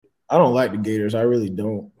I don't like the Gators. I really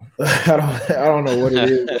don't. I don't know what it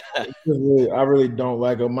is. I really don't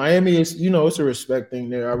like them. Miami is, it's a respect thing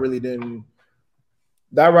there. I really didn't.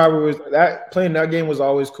 That rivalry playing that game was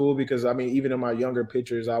always cool because even in my younger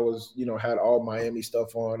pictures, I was, had all Miami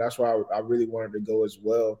stuff on. That's why I really wanted to go as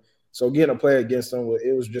well. So getting to play against them,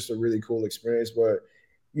 it was just a really cool experience. But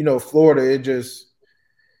Florida, it's just.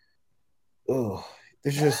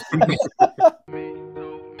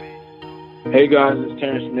 Hey guys, it's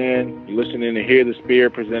Terrence Man. You're listening to Hear the Spear,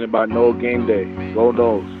 presented by No Game Day. Go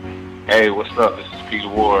Noles. Hey, what's up? This is Peter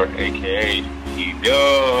Ward, aka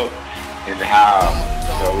E-Dub, in the house.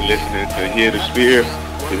 We're listening to Hear the Spear,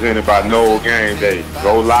 presented by No Game Day.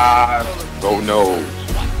 Go Live, go Noles.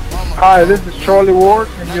 Hi, this is Charlie Ward,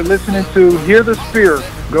 and you're listening to Hear the Spear,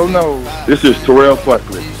 go Noles. This is Terrell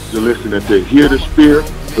Buckley. You're listening to Hear the Spear,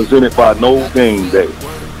 presented by No Game Day.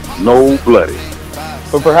 No Bloody.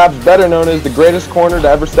 But perhaps better known as the greatest corner to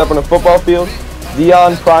ever step on a football field,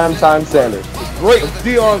 Deion Primetime Sanders. Great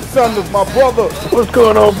Deion Sanders, my brother. What's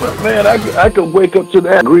going on, man? I could wake up to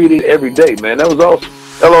that greeting every day, man. That was awesome.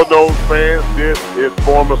 Hello, Noles fans. This is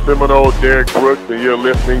former Seminole Derek Brooks, and you're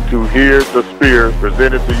listening to Hear the Spear,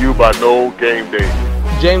 presented to you by No Game Day.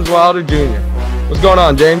 James Wilder Jr. What's going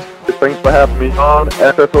on, James? Thanks for having me on.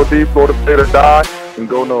 FSOD, Florida State or Die, and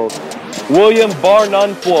go Noles. William Bar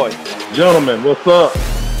None Floyd. Gentlemen, what's up?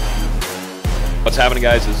 What's happening,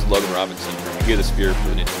 guys? This is Logan Robinson from Hear the Spear,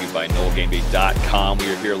 presented to you by NoleGameDay.com.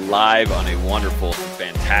 We are here live on a wonderful,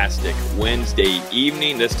 fantastic Wednesday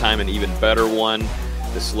evening, this time an even better one.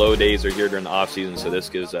 The slow days are here during the offseason, so this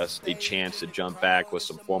gives us a chance to jump back with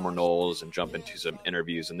some former Noles and jump into some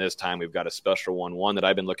interviews. And this time we've got a special one that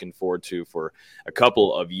I've been looking forward to for a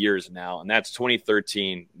couple of years now, and that's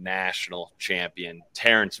 2013 National Champion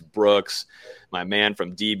Terrence Brooks, my man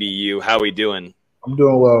from DBU. How are we doing? I'm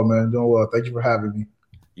doing well, man. Doing well. Thank you for having me.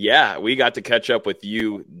 Yeah, we got to catch up with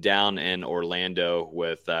you down in Orlando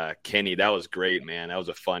with Kenny. That was great, man. That was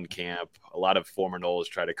a fun camp. A lot of former Noles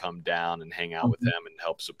try to come down and hang out with him and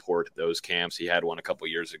help support those camps. He had one a couple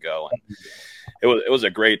years ago, and it was a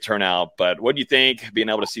great turnout. But what do you think, being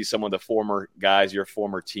able to see some of the former guys, your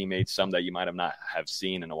former teammates, some that you might not have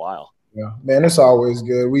seen in a while? Yeah, man, it's always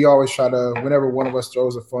good. We always try to, whenever one of us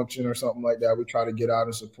throws a function or something like that, we try to get out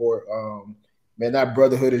and support. Man, that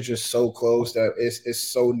brotherhood is just so close that it's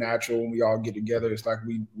so natural when we all get together. It's like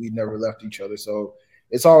we never left each other. So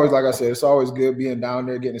it's always, like I said, it's always good being down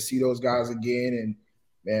there, getting to see those guys again. And,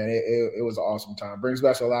 man, it was an awesome time. Brings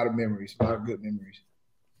back a lot of memories, a lot of good memories.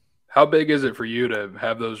 How big is it for you to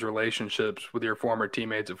have those relationships with your former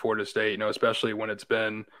teammates at Florida State, especially when it's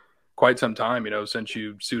been quite some time, since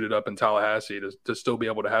you suited up in Tallahassee, to still be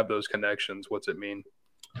able to have those connections? What's it mean?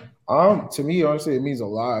 To me, honestly, it means a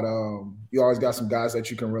lot. You always got some guys that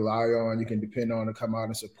you can rely on, you can depend on to come out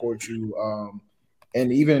and support you.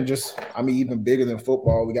 And even even bigger than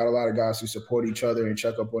football, we got a lot of guys who support each other and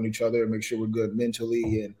check up on each other and make sure we're good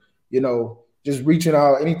mentally. And, just reaching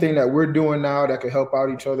out, anything that we're doing now that could help out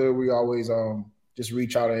each other, we always just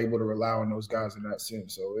reach out and able to rely on those guys in that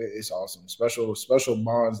sense. So it's awesome. Special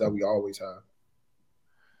bonds that we always have.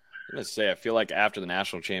 I'm going to say, I feel like after the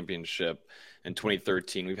national championship in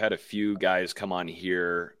 2013, we've had a few guys come on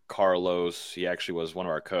here. Carlos, he actually was one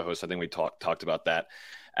of our co-hosts. I think we talked about that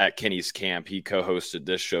at Kenny's camp. He co-hosted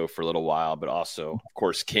this show for a little while, but also, of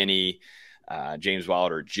course, Kenny, James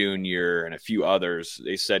Wilder Jr., and a few others.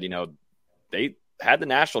 They said, they had the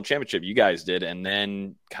national championship, you guys did, and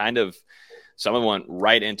then kind of someone went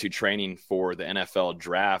right into training for the NFL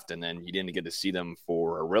draft, and then you didn't get to see them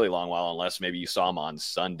for a really long while, unless maybe you saw them on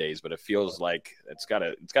Sundays. But it feels like it's got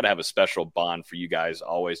to have a special bond for you guys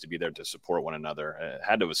always to be there to support one another. It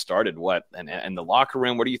had to have started and the locker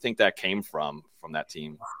room. Where do you think that came from that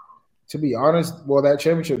team? To be honest, well, that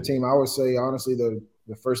championship team, I would say honestly,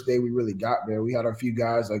 the first day we really got there, we had a few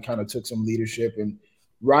guys that kind of took some leadership, and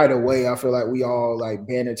right away, I feel like we all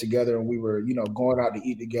banded together, and we were, going out to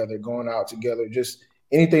eat together, going out together, just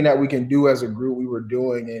anything that we can do as a group we were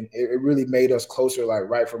doing. And it really made us closer,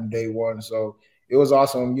 right from day one. So it was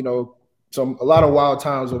awesome. A lot of wild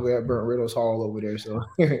times over at Burnt Riddles Hall over there. So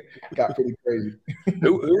it got pretty crazy.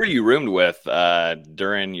 Who were you roomed with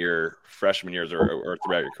during your freshman years or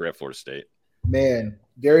throughout your career at Florida State? Man,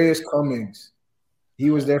 Darius Cummings.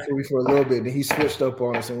 He was there for me for a little bit. Then he switched up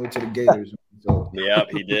on us and went to the Gators. So yep,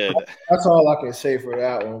 he did. That's all I can say for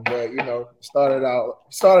that one. But started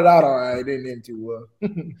out all right, didn't end too well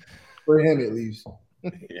for him at least.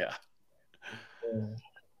 Yeah.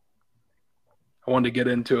 I wanted to get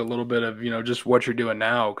into a little bit of just what you're doing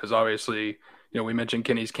now, because obviously we mentioned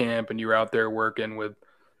Kenny's camp, and you were out there working with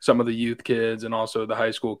some of the youth kids and also the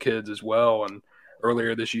high school kids as well. And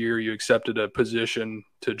earlier this year you accepted a position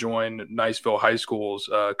to join Niceville High School's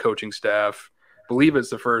coaching staff. I believe it's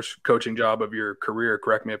the first coaching job of your career.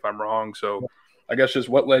 Correct me if I'm wrong. So I guess just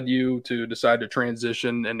what led you to decide to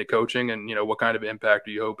transition into coaching, and, what kind of impact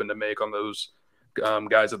are you hoping to make on those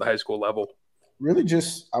guys at the high school level? Really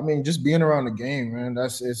just being around the game, man.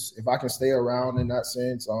 If I can stay around in that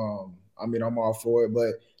sense, I'm all for it.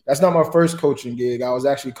 But that's not my first coaching gig. I was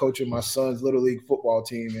actually coaching my son's Little League football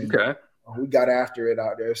team, and we got after it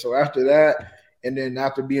out there. So after that, and then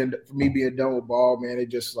after being done with ball, man, it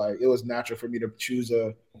just it was natural for me to choose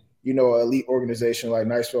a elite organization like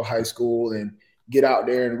Niceville High School and get out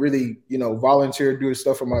there and really, volunteer, do the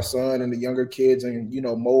stuff for my son and the younger kids and,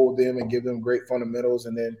 mold them and give them great fundamentals.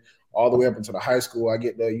 And then all the way up into the high school, I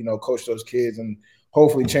get to, coach those kids and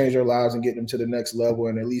hopefully change their lives and get them to the next level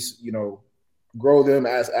and at least, grow them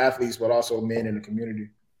as athletes, but also men in the community.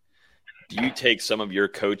 Do you take some of your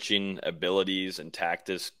coaching abilities and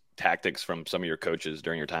tactics from some of your coaches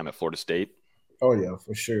during your time at Florida State? Oh, yeah,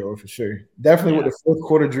 for sure. Definitely with the fourth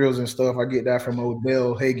quarter drills and stuff, I get that from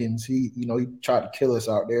Odell Higgins. He tried to kill us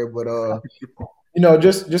out there. But,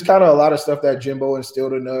 just kind of a lot of stuff that Jimbo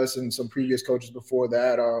instilled in us and some previous coaches before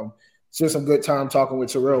that. Spent some good time talking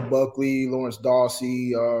with Terrell Buckley, Lawrence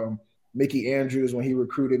Dawsey, Mickey Andrews when he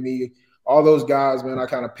recruited me. All those guys, man, I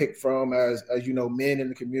kind of picked from as men in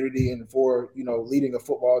the community and for, leading a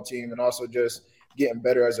football team and also just getting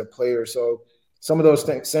better as a player. So some of those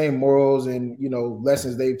same morals and,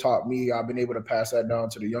 lessons they've taught me, I've been able to pass that down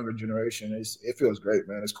to the younger generation. It feels great,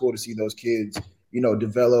 man. It's cool to see those kids,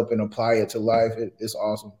 develop and apply it to life. It's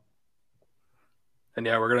awesome. And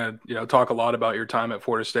yeah, we're going to, talk a lot about your time at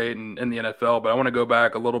Florida State and in the NFL, but I want to go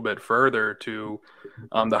back a little bit further to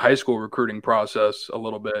the high school recruiting process a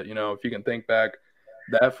little bit, if you can think back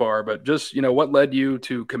that far, but just, what led you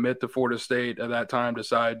to commit to Florida State at that time,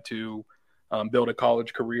 decide to build a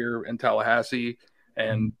college career in Tallahassee?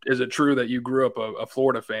 And is it true that you grew up a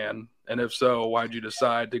Florida fan? And if so, why did you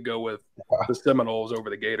decide to go with the Seminoles over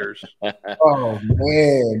the Gators? Oh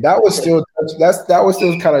man, that was still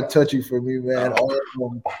kind of touchy for me, man.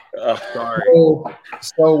 Sorry.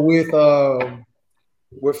 So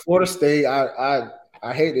with Florida State, I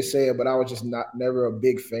hate to say it, but I was just never a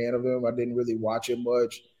big fan of them. I didn't really watch it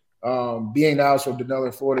much. Being that I was from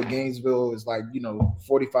Denellen, Florida, Gainesville is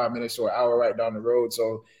 45 minutes or an hour right down the road.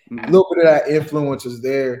 So a little bit of that influence is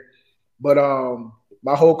there. But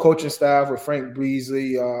my whole coaching staff with Frank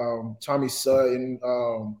Beasley, Tommy Sutton,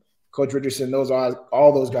 Coach Richardson,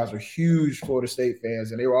 all those guys were huge Florida State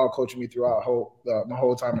fans, and they were all coaching me throughout my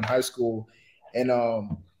whole time in high school. And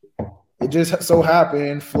it just so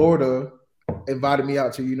happened Florida invited me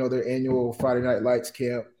out to, their annual Friday Night Lights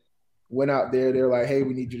camp. Went out there. They're like, hey,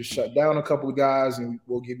 we need you to shut down a couple of guys and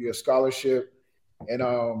we'll give you a scholarship. And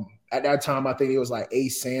at that time, I think it was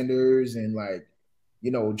Ace Sanders and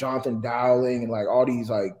Jonathan Dowling and all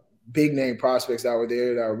these big name prospects that were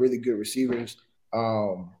there that are really good receivers.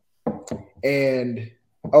 And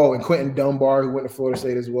Quentin Dunbar, who went to Florida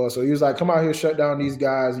State as well. So he was like, come out here, shut down these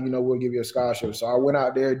guys, and, we'll give you a scholarship. So I went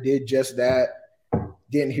out there, did just that,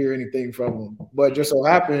 didn't hear anything from them. But just so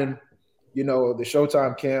happened, the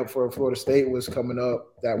Showtime camp for Florida State was coming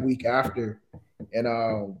up that week after.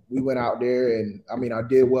 And we went out there, and, I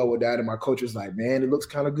did well with that. And my coach was like, man, it looks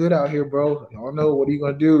kind of good out here, bro. I don't know. What are you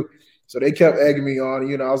going to do? So they kept egging me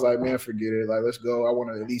on. I was like, man, forget it. Let's go. I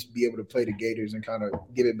want to at least be able to play the Gators and kind of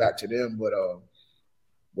give it back to them. But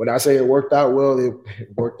when I say it worked out well, it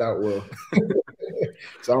worked out well.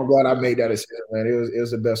 So I'm glad I made that decision, man. It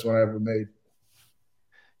was the best one I ever made.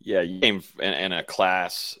 Yeah, you came in a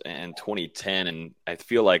class in 2010, and I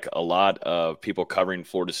feel like a lot of people covering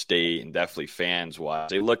Florida State and definitely fans-wise,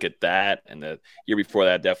 they look at that, and the year before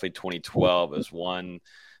that, definitely 2012, as one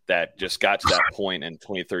that just got to that point in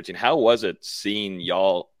 2013. How was it seeing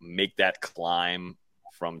y'all make that climb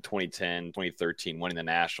from 2010, 2013, winning the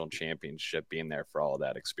national championship, being there for all of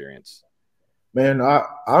that experience? Man, I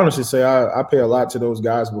honestly say I pay a lot to those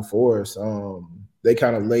guys before us. They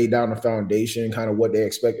kind of laid down the foundation, kind of what they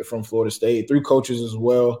expected from Florida State through coaches as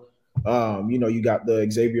well. You got the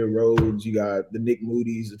Xavier Rhodes, you got the Nick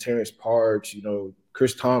Moody's, the Terrence Parks,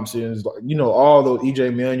 Chris Thompson's, all those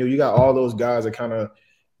EJ Manuel. You got all those guys that kind of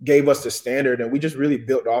gave us the standard, and we just really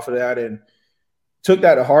built off of that and took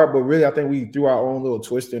that to heart. But really, I think we threw our own little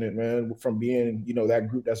twist in it, man. From being, that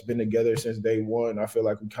group that's been together since day one, I feel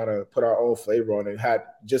like we kind of put our own flavor on it.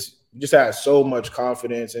 Just had so much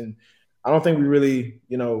confidence, and I don't think we really,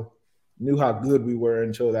 knew how good we were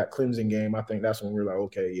until that Clemson game. I think that's when we were like,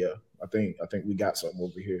 okay, yeah, I think we got something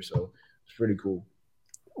over here. So it's pretty cool.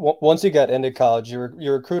 Once you got into college, you were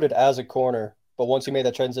recruited as a corner, but once you made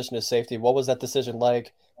that transition to safety, what was that decision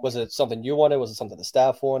like? Was it something you wanted? Was it something the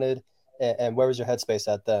staff wanted? And where was your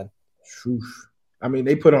headspace at then? I mean,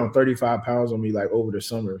 they put on 35 pounds on me like over the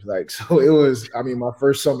summer. Like, so it was, I mean, my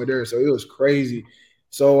first summer there. So it was crazy.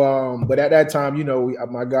 So, but at that time, you know,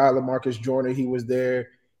 my guy, LaMarcus Joyner, he was there.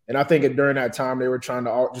 And I think during that time, they were trying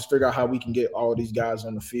to just figure out how we can get all these guys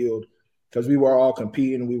on the field because we were all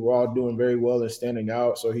competing. We were all doing very well and standing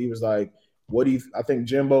out. So he was like, I think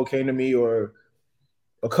Jimbo came to me, or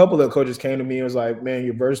a couple of coaches came to me and was like, man,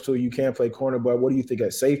 you're versatile. You can't play corner, but what do you think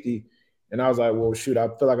at safety? And I was like, well, shoot, I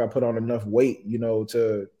feel like I put on enough weight, you know,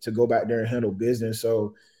 to go back there and handle business.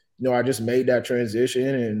 So, you know, I just made that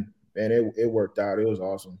transition and it worked out. It was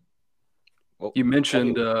awesome. Well, you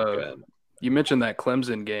mentioned that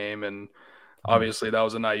Clemson game, and obviously that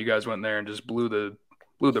was the night you guys went there and just blew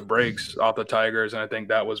the brakes off the Tigers. And I think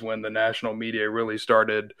that was when the national media really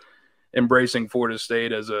started embracing Florida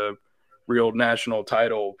State as a real national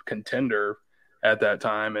title contender at that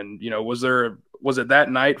time. And, you know, was it that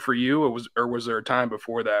night for you, or was there a time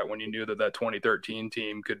before that when you knew that 2013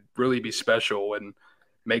 team could really be special and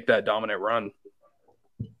make that dominant run?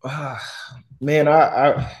 Man,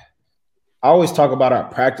 I always talk about our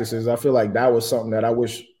practices. I feel like that was something that I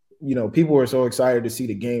wish, you know, people were so excited to see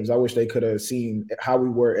the games. I wish they could have seen how we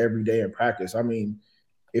were every day in practice. I mean,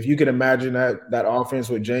 if you can imagine that offense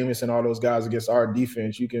with Jameis and all those guys against our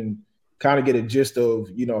defense, you can kind of get a gist of,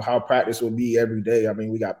 you know, how practice will be every day. I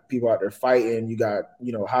mean, we got people out there fighting, you got,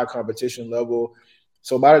 you know, high competition level.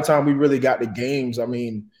 So by the time we really got the games, I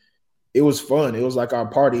mean, it was fun. It was like our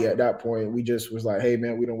party at that point. We just was like, hey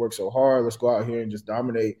man, we don't work so hard. Let's go out here and just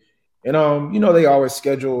dominate. And, you know, they always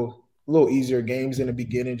schedule a little easier games in the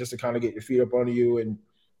beginning just to kind of get your feet up under you. And,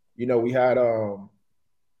 you know, we had,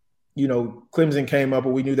 you know, Clemson came up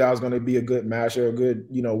and we knew that was going to be a good match or a good,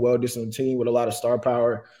 you know, well-disciplined team with a lot of star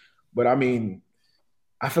power. But I mean,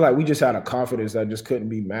 I feel like we just had a confidence that just couldn't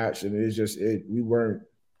be matched. And it's just, we weren't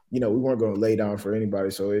going to lay down for anybody.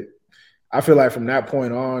 So I feel like from that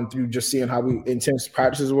point on, through just seeing how intense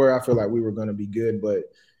practices were, I feel like we were going to be good. But,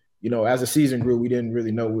 you know, as the season grew, we didn't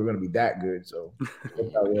really know we were going to be that good. So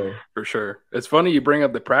for sure. It's funny you bring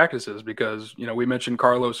up the practices because, you know, we mentioned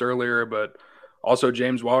Carlos earlier, but also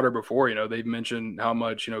James Wilder before. You know, they've mentioned how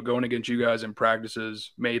much, you know, going against you guys in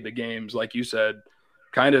practices made the games, like you said,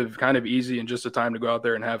 kind of easy and just a time to go out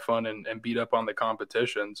there and have fun and beat up on the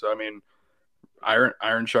competition. So, I mean,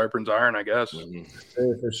 iron sharpens iron, I guess.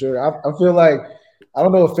 For sure. I feel like, I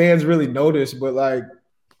don't know if fans really noticed, but like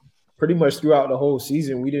pretty much throughout the whole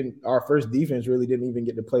season, our first defense really didn't even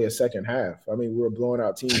get to play a second half. I mean, we were blowing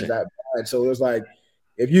out teams that bad. So it was like,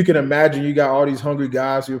 if you can imagine, you got all these hungry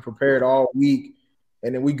guys who were prepared all week,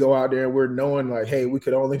 and then we go out there and we're knowing like, hey, we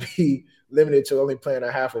could only be limited to only playing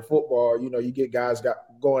a half of football. You know, you get guys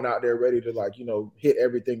going out there ready to, like, you know, hit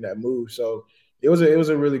everything that moves. So it was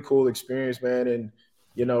a really cool experience, man. And,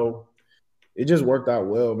 you know, it just worked out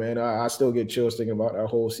well, man. I still get chills thinking about that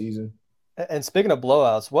whole season. And speaking of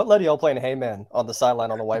blowouts, what led to y'all playing Heyman on the sideline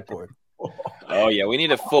on the whiteboard? Oh yeah, we need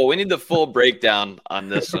the full breakdown on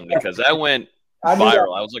this one because that went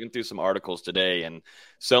viral. I was looking through some articles today, and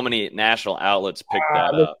so many national outlets picked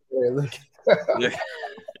that up.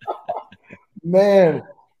 Man,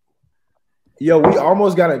 yo, we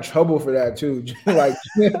almost got in trouble for that too. Like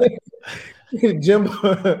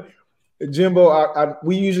Jimbo,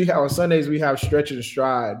 we usually have on Sundays we have stretch and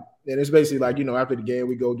stride, and it's basically like, you know, after the game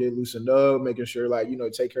we go get loosened up, making sure, like, you know,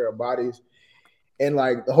 take care of bodies. And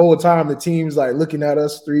like the whole time the team's like looking at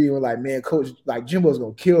us three and we're like, man, coach, like Jimbo's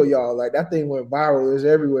gonna kill y'all. Like that thing went viral, it was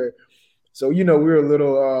everywhere. So, you know, we were a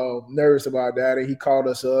little nervous about that, and he called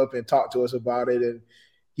us up and talked to us about it, and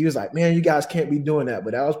he was like, man, you guys can't be doing that,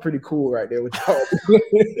 but that was pretty cool right there with y'all.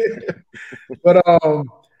 But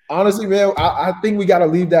honestly, man, I think we got to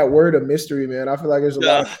leave that word a mystery, man. I feel like there's a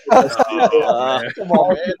lot of come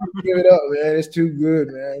on, man, give it up, man. It's too good,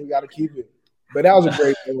 man. We got to keep it. But that was a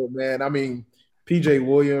great moment, man. I mean, PJ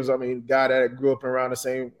Williams, I mean, guy that grew up around the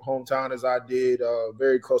same hometown as I did,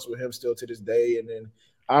 very close with him still to this day. And then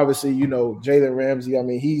obviously, you know, Jalen Ramsey, I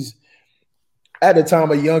mean, he's at the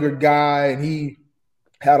time a younger guy, and he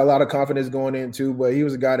had a lot of confidence going in too, but he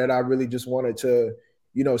was a guy that I really just wanted to,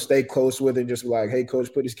 you know, stay close with and just be like, hey,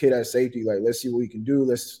 coach, put this kid at safety. Like, let's see what we can do.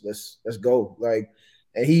 Let's go. Like,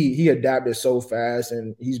 and he adapted so fast,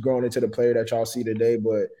 and he's grown into the player that y'all see today.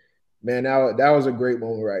 But man, that was a great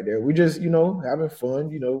moment right there. We just, you know, having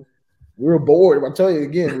fun. You know, we were bored. I'll tell you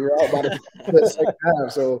again, we were out by the second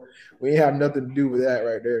half, so we didn't have nothing to do with that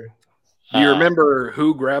right there. Do you remember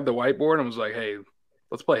who grabbed the whiteboard and was like, hey,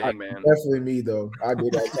 Let's play Hangman. Definitely me though. I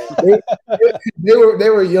did that. They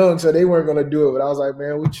were young, so they weren't gonna do it. But I was like,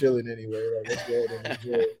 man, we chilling anyway. Like, let's go ahead and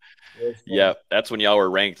enjoy it. Yeah, that's when y'all were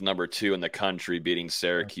ranked number 2 in the country, beating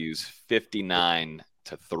Syracuse 59-3.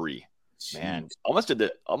 Man, almost did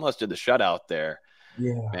the shutout there.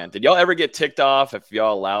 Yeah, man. Did y'all ever get ticked off if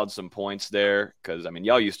y'all allowed some points there? Because I mean,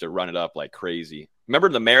 y'all used to run it up like crazy. Remember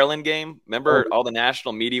the Maryland game? Remember all the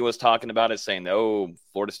national media was talking about it, saying, "Oh,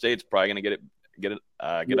 Florida State's probably going to get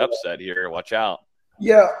upset here. Watch out."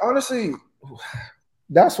 Yeah, honestly,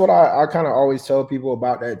 that's what I kind of always tell people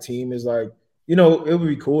about that team is like, it would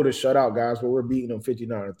be cool to shut out guys, but we're beating them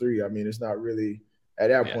 59-3. I mean, it's not really at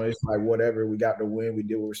that point. It's like whatever. We got the win. We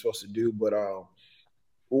did what we're supposed to do. But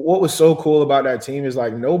what was so cool about that team is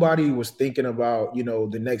like nobody was thinking about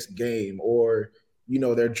the next game or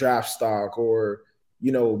their draft stock or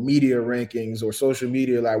media rankings or social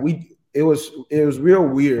media. Like it was real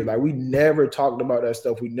weird. Like we never talked about that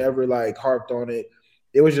stuff. We never like harped on it.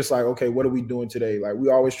 It was just like, okay, what are we doing today? Like we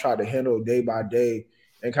always tried to handle day by day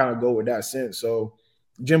and kind of go with that sense. So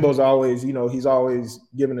Jimbo's always, he's always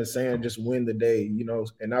giving a saying, just win the day,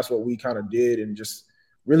 and that's what we kind of did, and just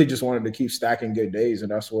really just wanted to keep stacking good days,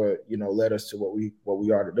 and that's what led us to what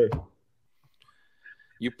we are today.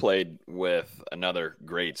 You played with another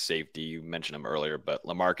great safety. You mentioned him earlier, but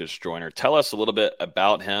LaMarcus Joyner. Tell us a little bit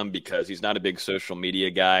about him because he's not a big social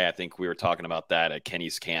media guy. I think we were talking about that at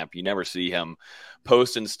Kenny's camp. You never see him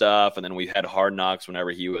posting stuff. And then we had Hard Knocks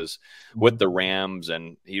whenever he was with the Rams.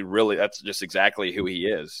 And that's just exactly who he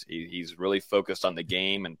is. He's really focused on the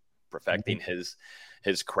game and perfecting his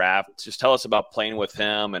craft. Just tell us about playing with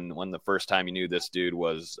him and when the first time you knew this dude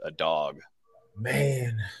was a dog.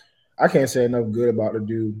 Man, I can't say enough good about the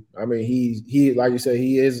dude. I mean, he like you said,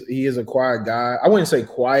 he is a quiet guy. I wouldn't say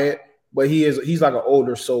quiet, but he's like an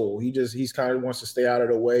older soul. He's kind of wants to stay out of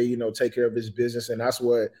the way, take care of his business. And that's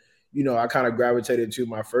what, I kind of gravitated to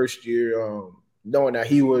my first year, knowing that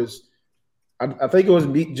he was, I think it was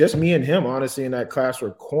just me and him, honestly, in that class for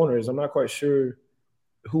corners. I'm not quite sure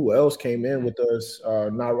who else came in with us,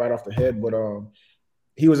 not right off the head, but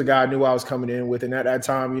he was a guy I knew I was coming in with. And at that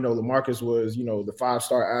time, LaMarcus was, the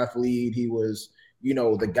 5-star athlete. He was,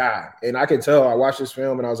 the guy. And I could tell, I watched this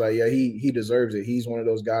film and I was like, yeah, he deserves it. He's one of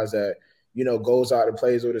those guys that, goes out and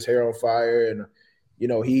plays with his hair on fire. And,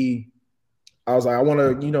 I was like, I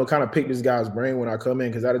want to, kind of pick this guy's brain when I come in.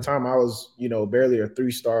 Because at the time I was, barely a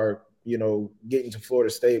 3-star, getting to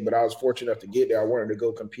Florida State. But I was fortunate enough to get there. I wanted to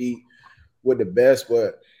go compete with the best.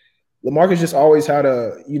 But LaMarcus just always had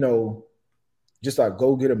a, just like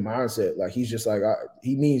go get a mindset. Like he's just like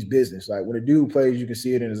he means business. Like when a dude plays, you can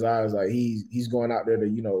see it in his eyes. Like he's going out there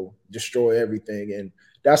to destroy everything, and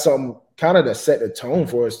that's something kind of that set the tone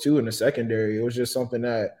for us too in the secondary. It was just something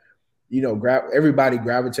that everybody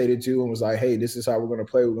gravitated to and was like, hey, this is how we're going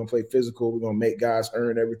to play. We're going to play physical. We're going to make guys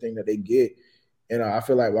earn everything that they get. And I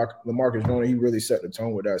feel like LaMarcus Joyner, he really set the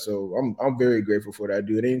tone with that. So I'm very grateful for that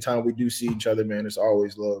dude. Anytime we do see each other, man, it's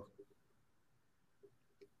always love.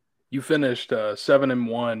 You finished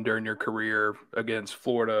 7-1 during your career against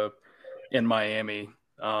Florida and Miami.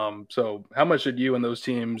 So how much did you and those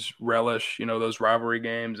teams relish, those rivalry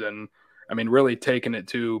games? And, I mean, really taking it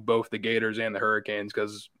to both the Gators and the Hurricanes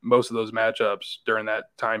because most of those matchups during that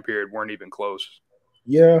time period weren't even close.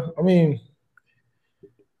 Yeah, I mean,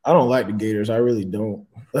 I don't like the Gators. I really don't.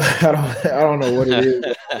 I don't know what it is.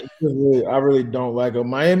 I really don't like them.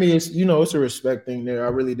 Miami is, it's a respect thing there. I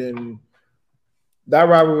really didn't. That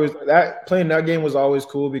rivalry playing that game was always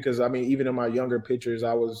cool because I mean, even in my younger pictures,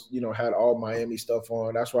 I was, had all Miami stuff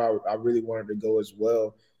on. That's why I really wanted to go as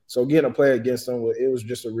well. So getting to play against them, it was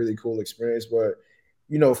just a really cool experience. But,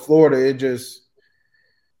 Florida, it's just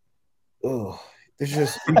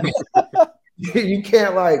you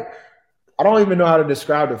can't I don't even know how to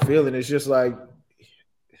describe the feeling. It's just like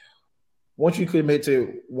once you commit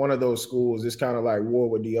to one of those schools, it's kind of like war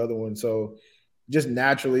with the other one. So just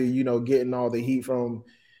naturally, getting all the heat from,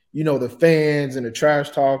 the fans and the trash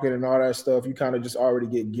talking and all that stuff, you kind of just already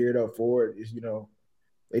get geared up for it. It's,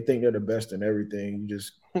 they think they're the best in everything. You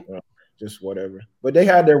just whatever. But they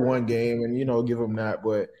had their one game and, give them that.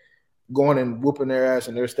 But going and whooping their ass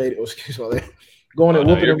in their stadium, going and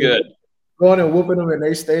whooping them in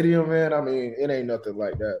their stadium, man, I mean, it ain't nothing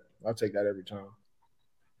like that. I'll take that every time.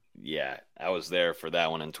 Yeah, I was there for that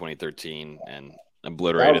one in 2013 and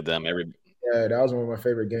obliterated them every. Yeah, that was one of my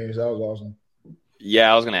favorite games. That was awesome.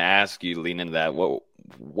 Yeah, I was going to ask you, lean into that.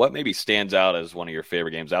 What maybe stands out as one of your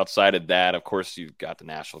favorite games? Outside of that, of course, you've got the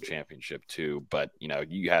national championship too, but,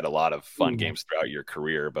 you had a lot of fun games throughout your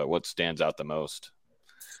career, but what stands out the most?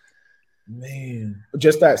 Man,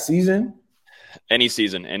 just that season? Any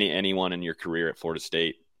season, anyone in your career at Florida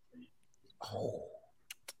State? Oh,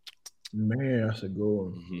 man, that's a good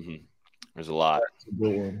one. Mm-hmm. There's a lot. That's a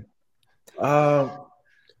good one.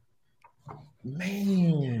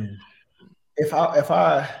 Man, if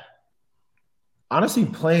I honestly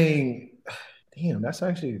playing, damn, that's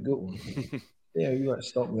actually a good one. Yeah, you got to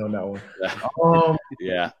stump me on that one.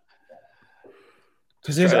 Yeah,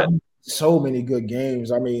 because there's so many good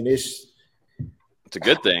games. I mean, it's a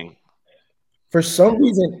good thing. For some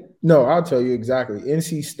reason, no, I'll tell you exactly.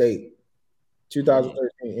 NC State,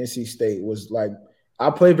 2013, NC State was like, I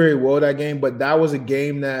played very well that game, but that was a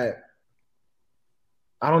game that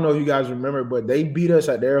I don't know if you guys remember, but they beat us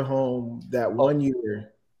at their home that one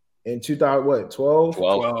year in 2012?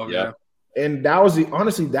 12, yeah. And that was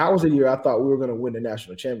that was the year I thought we were going to win the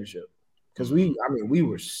national championship. Because we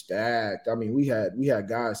were stacked. I mean, we had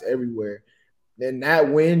guys everywhere. And that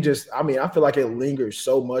win I feel like it lingers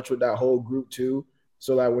so much with that whole group too.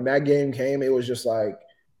 So like when that game came, it was just like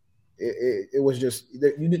it was just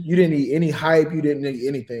you didn't need any hype, you didn't need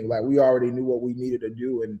anything. Like we already knew what we needed to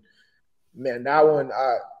do. And man, that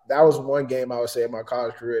was one game I would say in my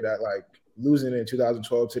college career that like losing in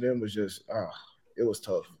 2012 to them was just it was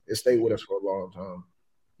tough. It stayed with us for a long time.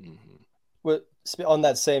 Mm-hmm. On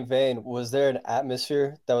that same vein, was there an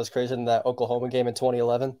atmosphere that was crazy in that Oklahoma game in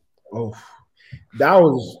 2011? Oh, that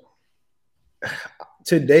was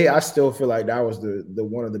today. I still feel like that was the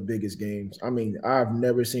one of the biggest games. I mean, I've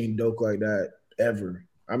never seen Doak like that ever.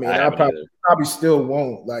 I mean, I probably still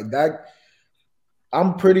won't like that.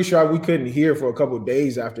 I'm pretty sure we couldn't hear for a couple of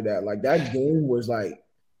days after that. Like that game was like,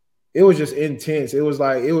 it was just intense. It was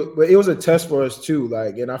like but it was a test for us too.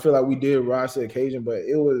 Like, and I feel like we did rise to the occasion, but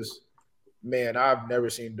it was, man, I've never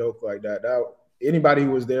seen Doak like that. Anybody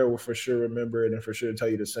who was there will for sure remember it and for sure tell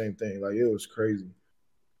you the same thing. Like it was crazy.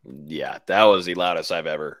 Yeah, that was the loudest I've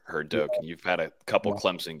ever heard Doak. And you've had a couple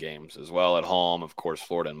Clemson games as well at home, of course,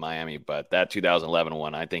 Florida and Miami. But that 2011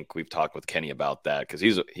 one, I think we've talked with Kenny about that because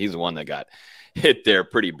he's the one that got hit there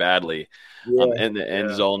pretty badly in the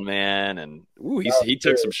end zone, man. And he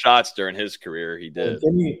took some shots during his career. He did.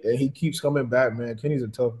 And he keeps coming back, man. Kenny's a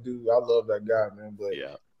tough dude. I love that guy, man.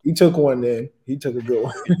 But he took one then. He took a good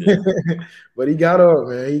one. But he got up,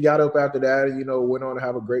 man. He got up after that and, went on to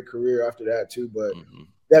have a great career after that too. But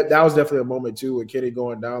that was definitely a moment too with Kenny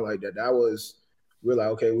going down like that. That was, we're like,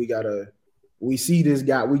 okay, we see this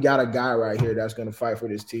guy. We got a guy right here that's going to fight for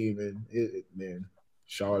this team. And man,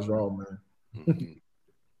 Shaw is wrong, man.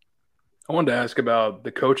 I wanted to ask about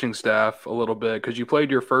the coaching staff a little bit because you played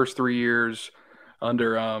your first 3 years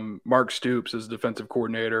under Mark Stoops as defensive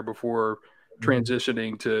coordinator before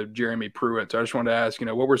transitioning to Jeremy Pruitt. So I just wanted to ask,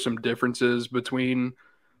 what were some differences between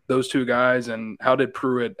those two guys and how did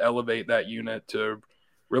Pruitt elevate that unit to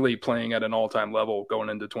really playing at an all-time level going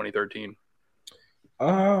into 2013?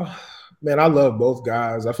 Man, I love both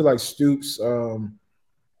guys. I feel like Stoops,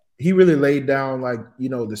 he really laid down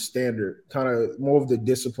the standard, kind of more of the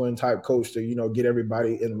discipline type coach to, get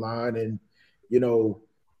everybody in line. And,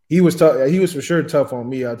 he was tough. He was for sure tough on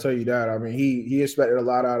me. I'll tell you that. I mean, he expected a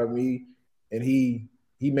lot out of me and he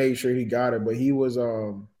made sure he got it, but he was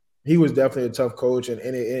definitely a tough coach and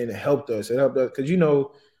it helped us. It helped us because,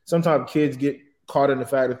 sometimes kids get caught in the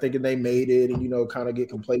fact of thinking they made it and, kind of get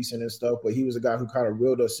complacent and stuff. But he was a guy who kind of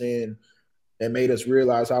reeled us in and made us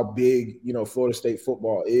realize how big, Florida State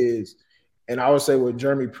football is. And I would say with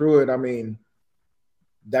Jeremy Pruitt, I mean,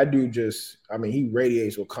 that dude he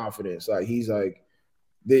radiates with confidence. Like he's like,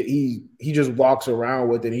 he just walks around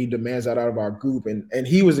with it. He demands that out of our group. And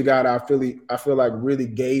he was a guy that I feel like really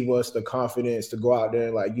gave us the confidence to go out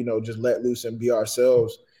there and just let loose and be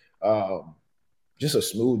ourselves. Just a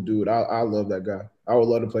smooth dude. I love that guy. I would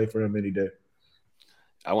love to play for him any day.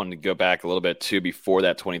 I wanted to go back a little bit too before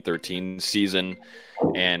that 2013 season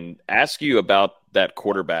and ask you about that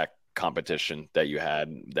quarterback competition that you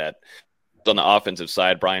had. That on the offensive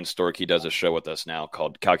side, Brian Stork, he does a show with us now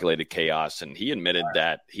called Calculated Chaos, and he admitted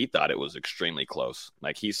that he thought it was extremely close.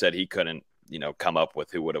 Like he said he couldn't, come up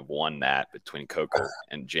with who would have won that between Coker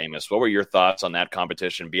and Jameis. What were your thoughts on that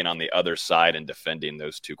competition, being on the other side and defending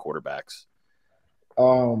those two quarterbacks?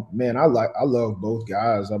 Man, I love both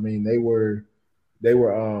guys. I mean, they were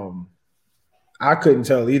I couldn't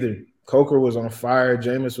tell either. Coker was on fire.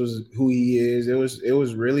 Jameis was who he is. It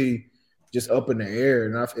was really just up in the air,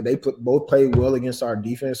 and they both played well against our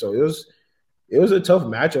defense. So it was a tough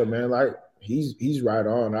matchup, man. Like he's right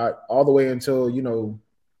on. All the way until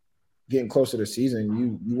getting close to the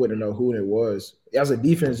season, you wouldn't know who it was. As a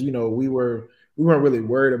defense, we weren't really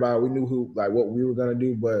worried about it. We knew what we were gonna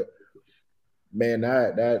do, but man,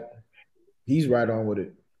 that he's right on with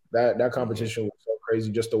it. That competition was so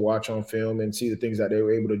crazy just to watch on film and see the things that they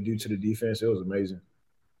were able to do to the defense. It was amazing.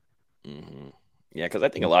 Mm-hmm. Yeah, because I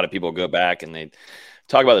think a lot of people go back and they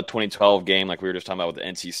talk about the 2012 game like we were just talking about with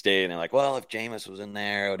NC State, and they're like, well, if Jameis was in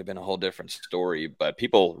there, it would have been a whole different story. But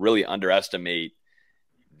people really underestimate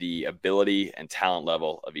the ability and talent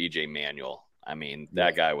level of EJ Manuel. I mean,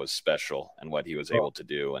 that guy was special and what he was able to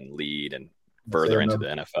do and lead and further into the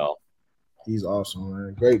NFL. He's awesome,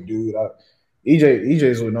 man. Great dude.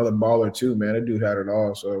 EJ's another baller too, man. That dude had it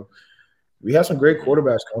all. So we have some great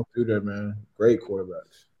quarterbacks come through there, man. Great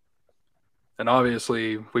quarterbacks. And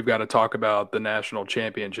obviously, we've got to talk about the national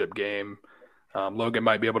championship game. Logan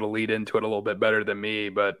might be able to lead into it a little bit better than me,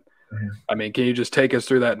 but I mean, can you just take us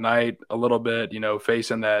through that night a little bit,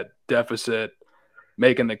 facing that deficit,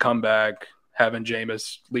 making the comeback, having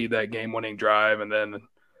Jameis lead that game-winning drive, and then,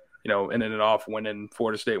 ending it off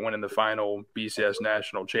Florida State winning the final BCS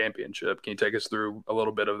national championship. Can you take us through a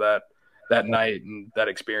little bit of that night and that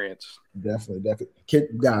experience? Definitely.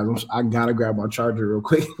 Guys, I got to grab my charger real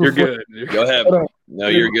quick. You're good. Go ahead. No,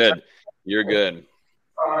 you're good. You're good.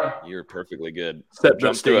 You're perfectly good. Set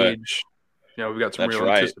the stage. We've got some real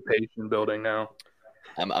anticipation building now.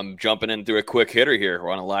 I'm jumping in through a quick hitter here.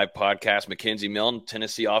 We're on a live podcast. Mackenzie Milne,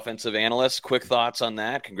 Tennessee offensive analyst. Quick thoughts on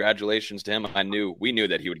that. Congratulations to him. We knew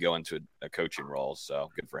that he would go into a coaching role, so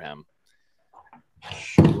good for him.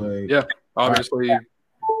 Yeah, obviously.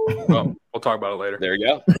 Well, we'll talk about it later. There you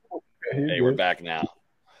go. Hey, we're back now.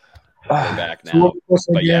 But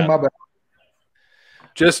yeah,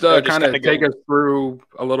 just kind of take us through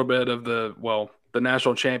a little bit of the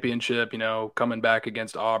national championship, coming back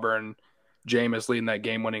against Auburn, Jameis leading that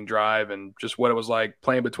game-winning drive, and just what it was like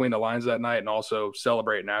playing between the lines that night and also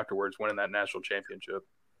celebrating afterwards, winning that national championship.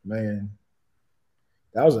 Man,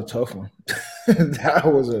 that was a tough one.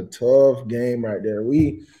 That was a tough game right there.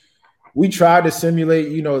 We tried to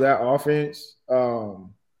simulate, that offense,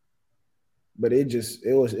 but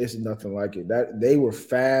it's nothing like it. That they were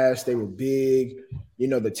fast, they were big.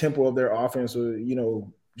 The tempo of their offense was,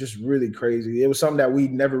 just really crazy. It was something that we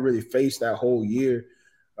never really faced that whole year.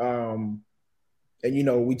 And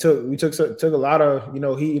we took a lot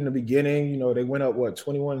of heat in the beginning. They went up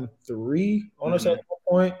 21-3 on us at one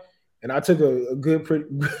point, and I took a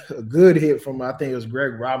good hit from, I think it was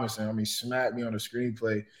Greg Robinson. I mean, smacked me on the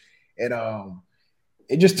screenplay, and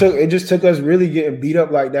it just took us really getting beat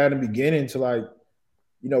up like that in the beginning to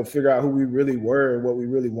figure out who we really were and what we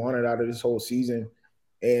really wanted out of this whole season.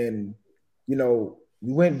 And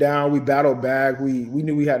we went down, we battled back. We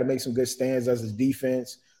knew we had to make some good stands as a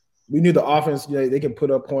defense. We knew the offense, they can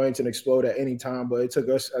put up points and explode at any time, but it took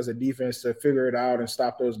us as a defense to figure it out and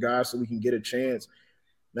stop those guys so we can get a chance.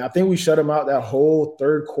 Now, I think we shut them out that whole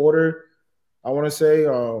third quarter, I want to say,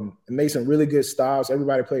 and made some really good stops.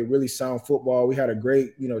 Everybody played really sound football. We had a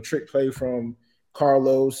great, trick play from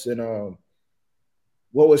Carlos. And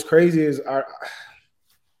what was crazy is I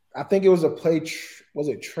think it was a play, was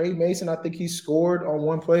it Trey Mason? I think he scored on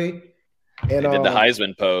one play. And he did the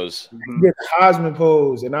Heisman pose. He did the Heisman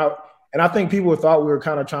pose. And I think people thought we were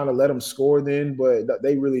kind of trying to let them score then, but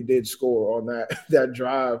they really did score on that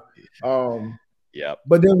drive. Yeah.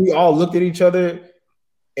 But then we all looked at each other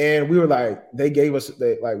and we were like, they gave us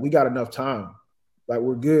we got enough time.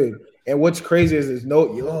 We're good. And what's crazy is it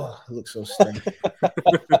looks so stank.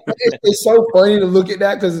 It's so funny to look at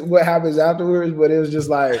that because what happens afterwards, but it was just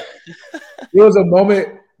it was a moment.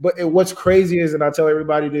 But what's crazy is, and I tell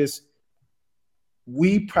everybody this,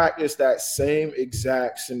 we practiced that same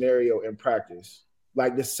exact scenario in practice,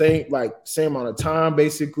 the same amount of time,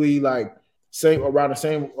 basically, same around the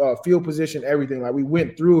same field position, everything. We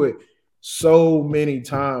went through it so many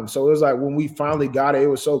times. So it was when we finally got it, it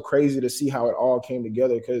was so crazy to see how it all came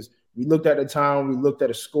together because we looked at the time, we looked at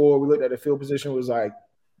the score, we looked at the field position. It was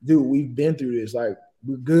dude, we've been through this.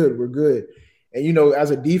 We're good. And,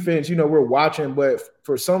 as a defense, we're watching, but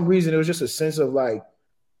for some reason, it was just a sense of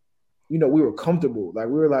we were comfortable. We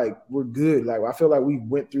were we're good. I feel we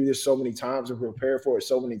went through this so many times and prepared for it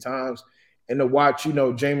so many times. And to watch,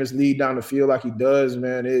 Jameis lead down the field like he does,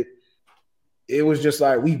 man, it was just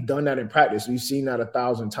we've done that in practice. We've seen that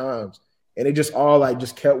 1,000 times. And it just all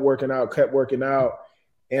just kept working out.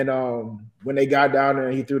 And when they got down there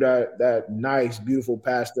and he threw that nice, beautiful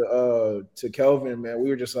pass to Kelvin, man, we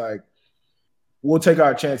were just we'll take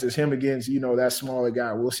our chances. Him against, that smaller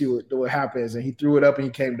guy. We'll see what happens. And he threw it up and he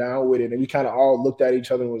came down with it. And we kind of all looked at each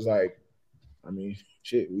other and was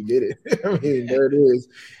shit, we did it. There it is.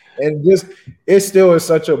 And it still is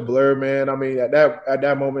such a blur, man. At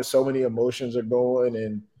that moment, so many emotions are going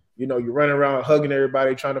and, you're running around hugging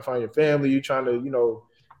everybody, trying to find your family. You're trying to,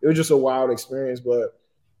 it was just a wild experience. But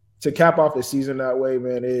to cap off the season that way,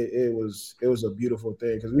 man, it was a beautiful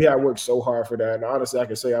thing because we had worked so hard for that. And honestly, I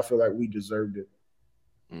can say I feel like we deserved it.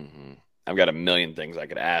 Mm-hmm. I've got a million things I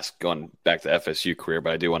could ask going back to FSU career,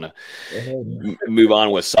 but I do want to move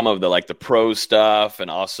on with some of the pro stuff and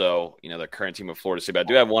also, the current team of Florida State. But I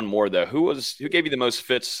do have one more though. Who gave you the most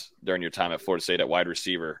fits during your time at Florida State at wide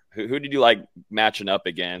receiver? Who did you like matching up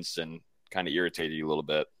against and kind of irritated you a little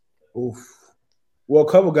bit? Oof. Well, a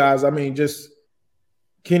couple guys. I mean, just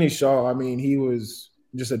Kenny Shaw. I mean, he was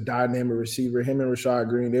just a dynamic receiver. Him and Rashad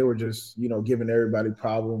Green, they were just, giving everybody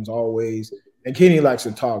problems always. And Kenny likes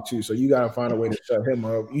to talk too, so you got to find a way to shut him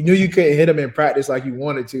up. You knew you couldn't hit him in practice like you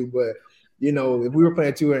wanted to, but, if we were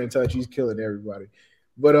playing two-handed touch, he's killing everybody.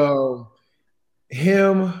 But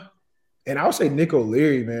him, and I would say Nick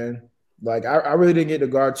O'Leary, man. Like, I really didn't get to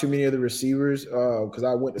guard too many of the receivers because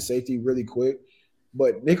I went to safety really quick.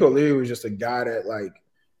 But Nick O'Leary was just a guy that, like,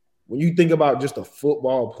 when you think about just a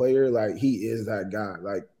football player, like, he is that guy.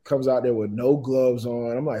 Like, comes out there with no gloves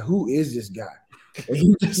on. I'm like, who is this guy? And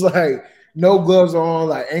he's just like – no gloves on,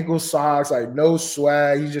 like ankle socks, like no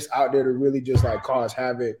swag. He's just out there to really just like cause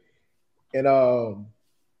havoc. And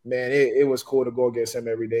man, it was cool to go against him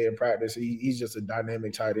every day in practice. He's just a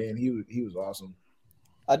dynamic tight end. He was awesome.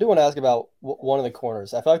 I do want to ask about one of the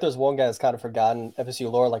corners. I feel like there's one guy that's kind of forgotten FSU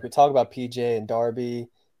lore. Like we talk about PJ and Darby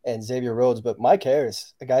and Xavier Rhodes, but Mike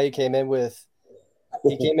Harris, the guy he came in with,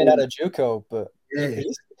 he came in out of JUCO, but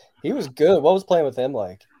he was good. What was playing with him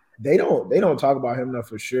like? They don't talk about him enough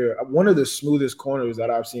for sure. One of the smoothest corners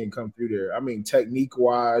that I've seen come through there. I mean,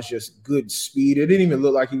 technique-wise, just good speed. It didn't even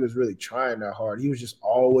look like he was really trying that hard. He was just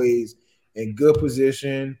always in good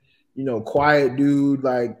position, quiet dude,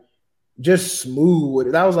 like just smooth with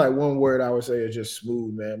it. That was like one word I would say is just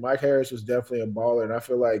smooth, man. Mike Harris was definitely a baller, and I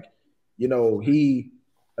feel like, he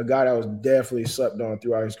a guy that was definitely slept on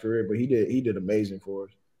throughout his career, but he did amazing for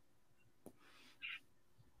us.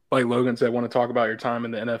 Like Logan said, I want to talk about your time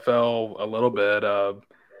in the NFL a little bit.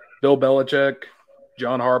 Bill Belichick,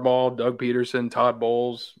 John Harbaugh, Doug Peterson, Todd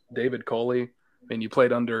Bowles, David Culley. I mean, you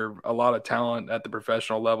played under a lot of talent at the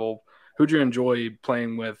professional level. Who'd you enjoy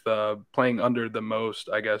playing with, playing under the most,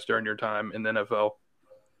 I guess, during your time in the NFL?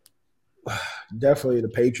 Definitely the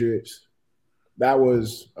Patriots. That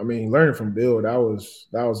was, learning from Bill, that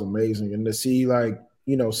was amazing. And to see,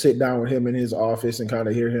 sit down with him in his office and kind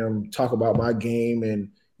of hear him talk about my game and,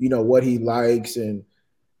 what he likes. And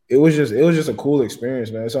it was just a cool experience,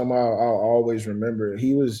 man. It's something I'll always remember.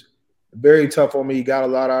 He was very tough on me. He got a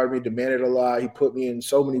lot out of me, demanded a lot. He put me in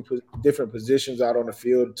so many different positions out on the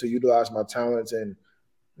field to utilize my talents. And,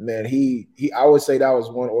 man, I would say that was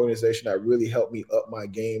one organization that really helped me up my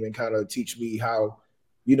game and kind of teach me how,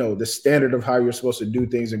 the standard of how you're supposed to do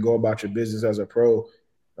things and go about your business as a pro.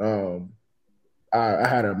 I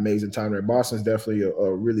had an amazing time there. Boston's definitely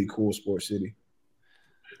a really cool sports city.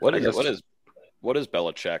 What is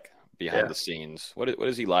Belichick behind the scenes? What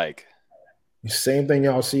is he like? Same thing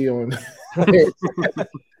y'all see on.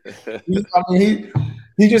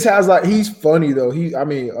 He just has he's funny though.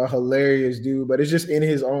 A hilarious dude, but it's just in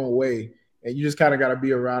his own way, and you just kind of got to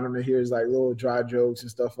be around him to hear his little dry jokes and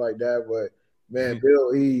stuff like that. But man,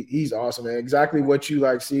 Bill, he's awesome, man. Exactly what you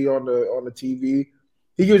see on the TV.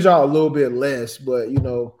 He gives y'all a little bit less, but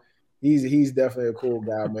he's definitely a cool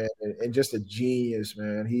guy, man, and just a genius,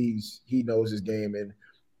 man. He knows his game, and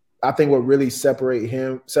I think what really separates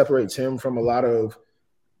him from a lot of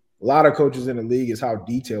coaches in the league is how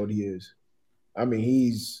detailed he is. I mean,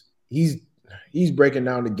 he's breaking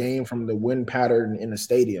down the game from the wind pattern in the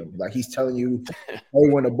stadium. Like he's telling you, hey,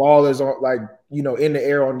 when the ball is on, in the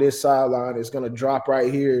air on this sideline, it's gonna drop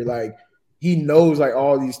right here. Like he knows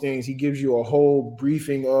all these things. He gives you a whole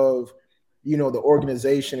briefing of the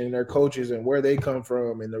organization and their coaches and where they come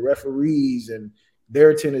from and the referees and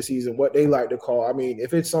their tendencies and what they like to call. I mean,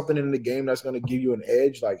 if it's something in the game that's going to give you an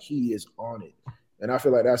edge, he is on it. And I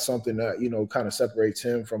feel like that's something that, kind of separates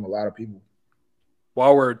him from a lot of people.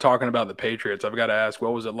 While we're talking about the Patriots, I've got to ask,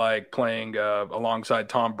 what was it like playing alongside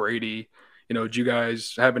Tom Brady? Did you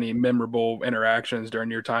guys have any memorable interactions during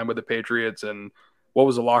your time with the Patriots? And what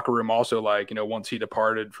was the locker room also like, once he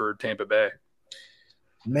departed for Tampa Bay?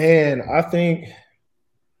 Man, I think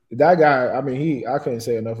that guy, I couldn't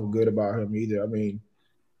say enough of good about him either. I mean,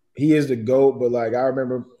 he is the GOAT, but I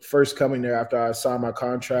remember first coming there after I signed my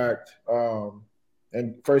contract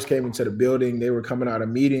and first came into the building, they were coming out of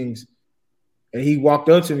meetings and he walked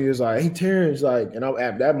up to me, he was like, hey, Terrence, and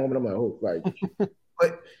at that moment, I'm like, oh,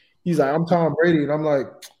 but he's like, I'm Tom Brady. And I'm like,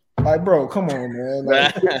 bro, come on, man.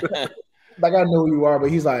 I know who you are,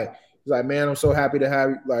 but he's like, man, I'm so happy to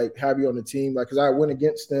have you on the team. Because I went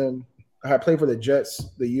against them. I had played for the Jets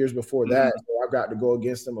the years before that. So I got to go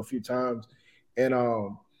against him a few times. And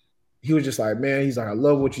he was just like, man, he's like, I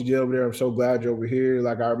love what you did over there. I'm so glad you're over here.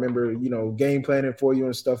 Like, I remember, game planning for you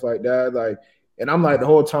and stuff like that. Like, and I'm like, the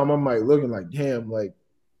whole time I'm like looking like, damn, like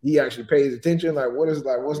he actually pays attention. Like, what's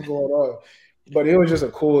going on? But it was just a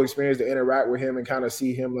cool experience to interact with him and kind of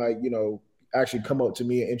see him like, actually come up to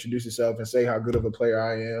me and introduce himself and say how good of a player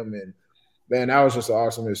I am. And man, that was just an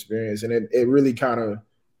awesome experience. And it really kind of,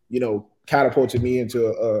 catapulted me into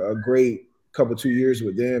a great couple 2 years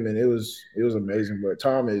with them. And it was amazing. But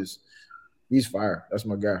Tom he's fire. That's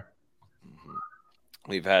my guy.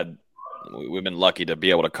 We've been lucky to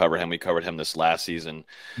be able to cover him. We covered him this last season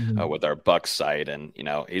with our Bucks site. And,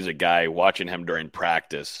 he's a guy watching him during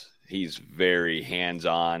practice. He's very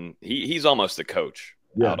hands-on. He's almost the coach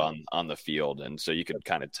out on the field. And so you could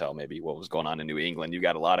kind of tell maybe what was going on in New England. You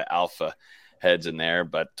got a lot of alpha heads in there,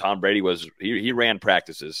 but Tom Brady he ran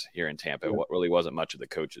practices here in Tampa. What really wasn't much of the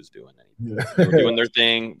coaches doing. They were doing their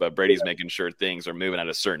thing, but Brady's making sure things are moving at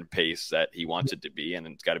a certain pace that he wants it to be, and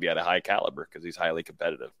it's got to be at a high caliber because he's highly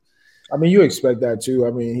competitive. I mean, you expect that too.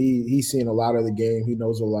 I mean, he's seen a lot of the game. He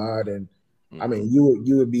knows a lot, and I mean,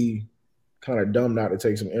 you would be kind of dumb not to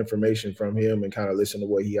take some information from him and kind of listen to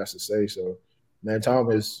what he has to say. So, man, Tom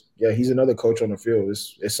he's another coach on the field.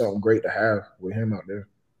 It's something great to have with him out there.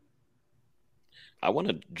 I want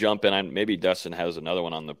to jump in. Maybe Dustin has another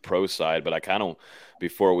one on the pro side, but I kind of,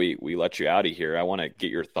 before we let you out of here, I want to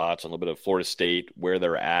get your thoughts on a little bit of Florida State, where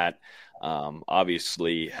they're at.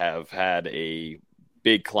 Obviously have had a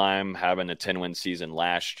big climb, having a 10-win season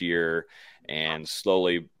last year, and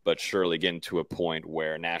slowly but surely getting to a point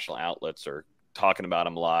where national outlets are talking about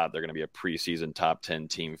them a lot. They're going to be a preseason top 10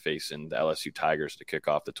 team facing the LSU Tigers to kick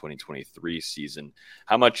off the 2023 season.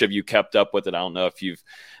 How much have you kept up with it? I don't know if you've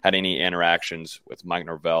had any interactions with Mike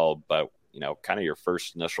Norvell, but, kind of your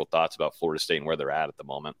first initial thoughts about Florida State and where they're at the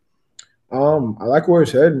moment. I like where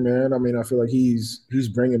it's heading, man. I mean, I feel like he's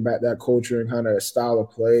bringing back that culture and kind of style of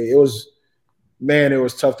play. It was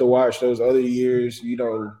tough to watch those other years,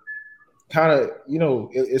 kind of,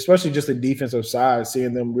 especially just the defensive side,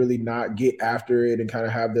 seeing them really not get after it and kind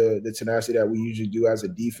of have the tenacity that we usually do as a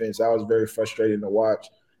defense. That was very frustrating to watch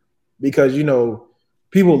because,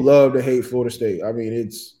 people love to hate Florida State. I mean,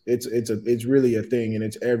 it's really a thing, and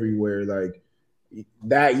it's everywhere. Like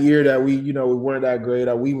that year that we weren't that great,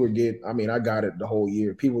 I got it the whole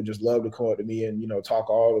year. People just love to come up to me and, talk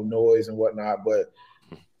all the noise and whatnot. But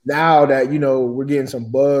now that, we're getting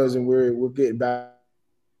some buzz and we're getting back.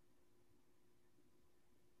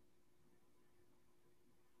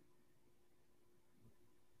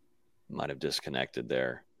 Might have disconnected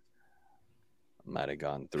there. Might have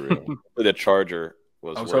gone through. The charger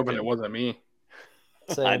was I was working. hoping it wasn't me.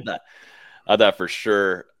 I thought for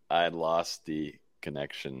sure I had lost the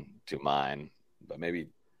connection to mine, but maybe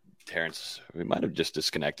Terrence, we might have just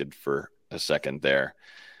disconnected for a second there.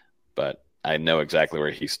 But I know exactly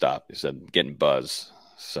where he stopped. He said getting buzz.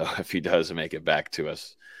 So if he does make it back to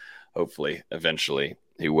us, hopefully, eventually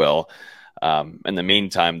he will. In the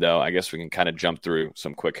meantime, though, I guess we can kind of jump through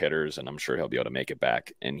some quick hitters, and I'm sure he'll be able to make it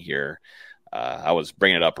back in here. I was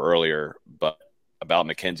bringing it up earlier, but about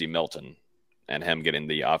Mackenzie Milton and him getting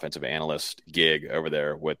the offensive analyst gig over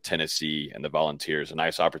there with Tennessee and the Volunteers. A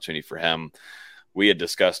nice opportunity for him. We had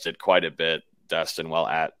discussed it quite a bit, Dustin, while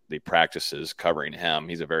at the practices covering him.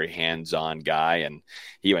 He's a very hands-on guy, and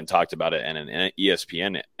he even talked about it in an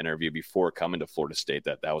ESPN interview before coming to Florida State,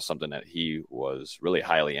 that was something that he was really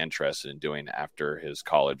highly interested in doing after his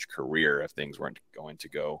college career if things weren't going to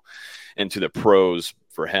go into the pros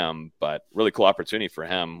for him. But really cool opportunity for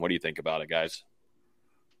him. What do you think about it, guys?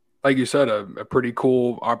 Like you said, a pretty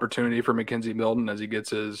cool opportunity for Mackenzie Milton as he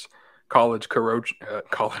gets his college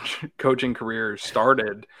coaching career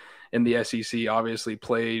started in the SEC. Obviously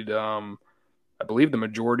played, I believe, the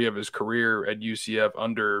majority of his career at UCF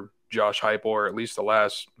under Josh Heupel, or at least the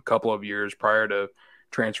last couple of years prior to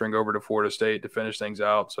transferring over to Florida State to finish things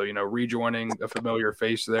out. So, rejoining a familiar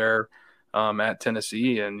face there at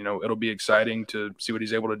Tennessee, and, it'll be exciting to see what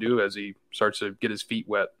he's able to do as he starts to get his feet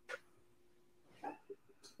wet.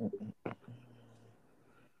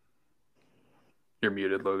 You're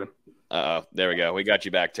muted, Logan. There we go. We got you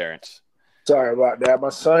back, Terrence. Sorry about that.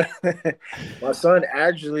 My son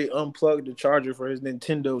actually unplugged the charger for his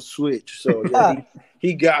Nintendo Switch. So yeah,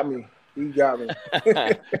 he got me.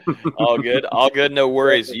 All good. No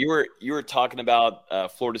worries. You were talking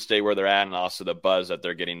about Florida State, where they're at, and also the buzz that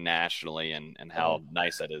they're getting nationally, and how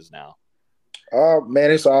nice that is now. Oh man,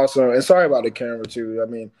 it's awesome. And sorry about the camera too. I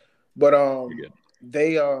mean, but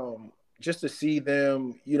they just to see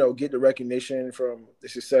them, get the recognition from the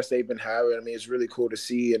success they've been having. I mean, it's really cool to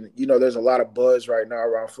see. And, there's a lot of buzz right now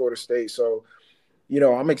around Florida State. So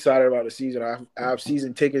I'm excited about the season. I have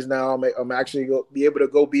season tickets now. I'm actually be able to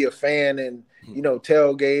go be a fan and,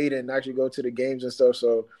 tailgate and actually go to the games and stuff.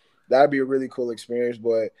 So that'd be a really cool experience.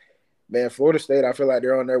 But, man, Florida State, I feel like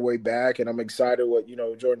they're on their way back, and I'm excited what,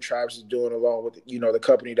 Jordan Travis is doing along with, the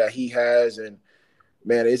company that he has. And,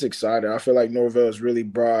 man, it's exciting. I feel like Norvell has really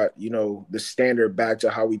brought, the standard back to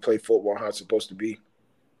how we play football, how it's supposed to be.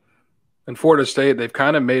 And Florida State, they've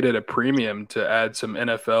kind of made it a premium to add some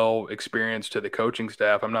NFL experience to the coaching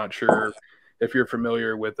staff. I'm not sure if you're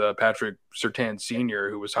familiar with Patrick Surtain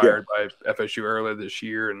Sr., who was hired by FSU earlier this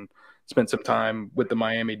year and spent some time with the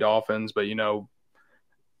Miami Dolphins. But,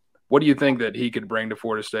 what do you think that he could bring to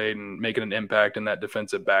Florida State and making an impact in that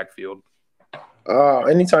defensive backfield?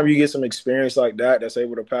 Anytime you get some experience like that that's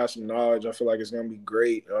able to pass some knowledge, I feel like it's going to be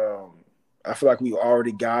great. I feel like we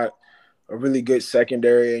already got a really good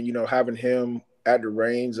secondary, and, having him at the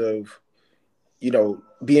reins of,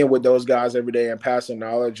 being with those guys every day and passing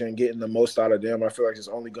knowledge and getting the most out of them, I feel like it's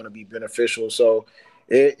only going to be beneficial. So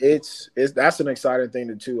that's an exciting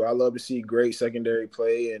thing too. I love to see great secondary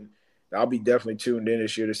play, and I'll be definitely tuned in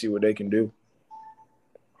this year to see what they can do.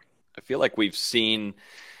 I feel like we've seen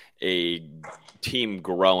a team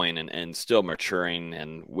growing and still maturing.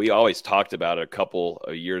 And we always talked about it a couple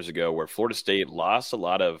of years ago where Florida State lost a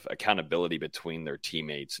lot of accountability between their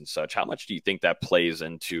teammates and such. How much do you think that plays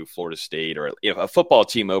into Florida State or if a football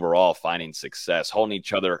team overall finding success, holding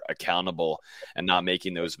each other accountable and not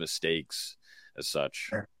making those mistakes as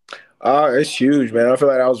such? It's huge, man. I feel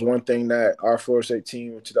like that was one thing that our Florida State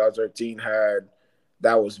team in 2013 had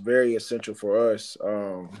that was very essential for us.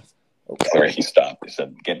 Sorry, he stopped. He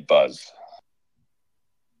said, "Get buzz."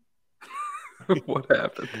 What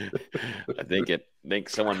happened? I think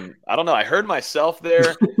someone, I don't know. I heard myself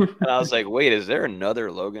there and I was like, wait, is there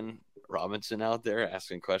another Logan Robinson out there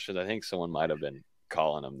asking questions? I think someone might've been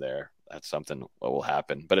calling him there. That's something what will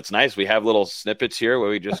happen, but it's nice. We have little snippets here where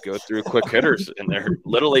we just go through quick hitters and they're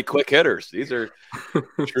literally quick hitters. These are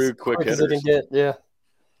true quick hitters.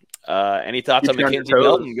 Any thoughts on Mackenzie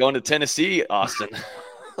Milton going to Tennessee, Austin?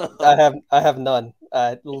 I have none.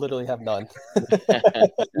 I literally have none.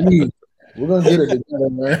 We're gonna get it together,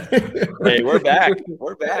 man. Hey, we're back.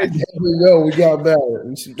 We're back. There we go. We got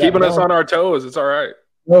better. Keeping us on our toes. It's all right.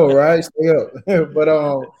 No, right? Stay up. But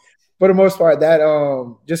for the most part, that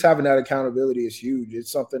just having that accountability is huge. It's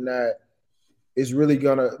something that is really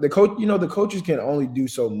the coaches can only do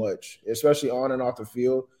so much, especially on and off the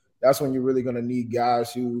field. That's when you're really gonna need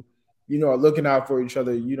guys who, are looking out for each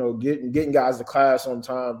other, getting guys to class on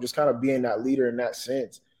time, just kind of being that leader in that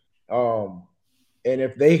sense. And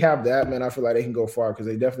if they have that, man, I feel like they can go far because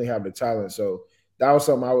they definitely have the talent. So that was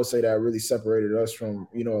something I would say that really separated us from,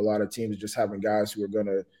 a lot of teams, just having guys who are going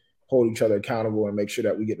to hold each other accountable and make sure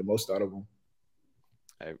that we get the most out of them.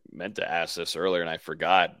 I meant to ask this earlier and I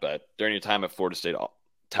forgot, but during your time at Florida State,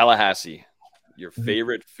 Tallahassee, your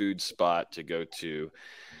favorite food spot to go to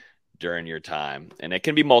during your time? And it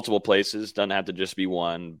can be multiple places, doesn't have to just be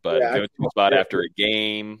one, but go to a spot after a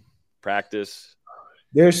game, practice.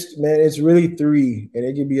 It's really three, and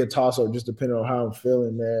it can be a toss-up just depending on how I'm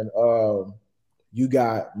feeling, man. You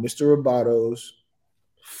got Mr. Robato's,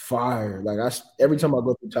 fire. Like every time I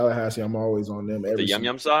go to Tallahassee, I'm always on them. The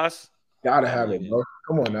yum sauce? Gotta have it, bro.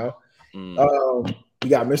 Come on now. We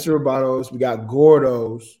got Mr. Robato's, we got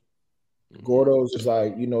Gordo's. Gordo's is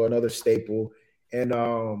like, another staple. And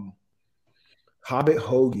Hobbit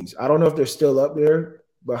Hoagies. I don't know if they're still up there,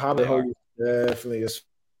 but Hobbit Hoagies is definitely a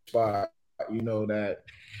spot, that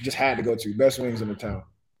just had to go to. Best wings in the town.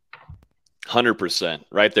 100%.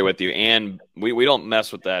 Right there with you. And we don't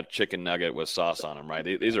mess with that chicken nugget with sauce on them, right?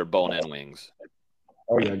 These are bone-in wings.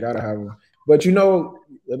 Oh, yeah, gotta have them. But,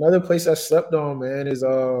 another place I slept on, man, is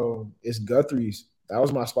Guthrie's. That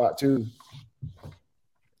was my spot, too.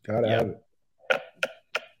 Gotta have it.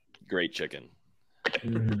 Great chicken.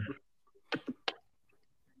 Mm-hmm.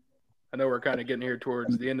 I know we're kind of getting here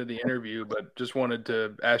towards the end of the interview, but just wanted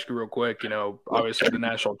to ask you real quick, obviously the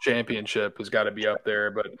national championship has got to be up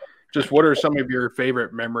there, but just what are some of your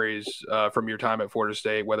favorite memories from your time at Florida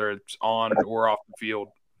State, whether it's on or off the field?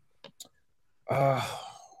 I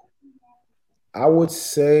would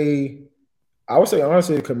say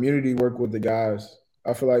honestly, the community work with the guys.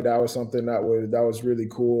 I feel like that was something that was really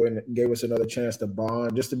cool and gave us another chance to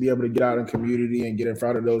bond, just to be able to get out in community and get in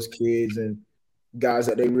front of those kids and guys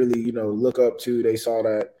that they really, look up to. They saw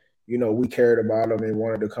that, we cared about them and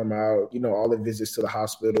wanted to come out, all the visits to the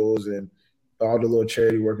hospitals and all the little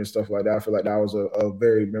charity work and stuff like that. I feel like that was a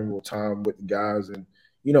very memorable time with the guys. And,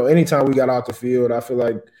 anytime we got out the field, I feel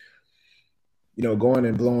like going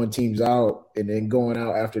and blowing teams out and then going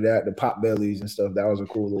out after that, the pop bellies and stuff. That was a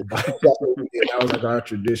cool little That was like our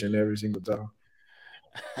tradition every single time.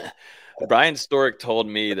 Brian Storick told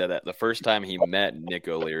me that the first time he met Nick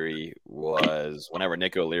O'Leary was whenever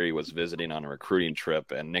Nick O'Leary was visiting on a recruiting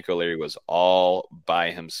trip, and Nick O'Leary was all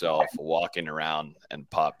by himself walking around in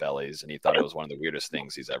pot bellies, and he thought it was one of the weirdest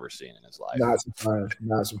things he's ever seen in his life. Not surprised.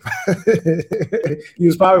 He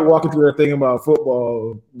was probably walking through there thinking about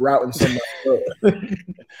football, routing somebody.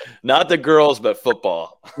 Not the girls, but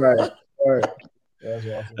football. Right. That's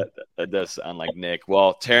awesome. That does sound like Nick.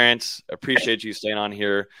 Well, Terrence, appreciate you staying on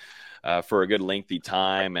here for a good lengthy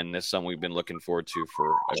time, and this is something we've been looking forward to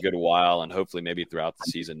for a good while, and hopefully maybe throughout the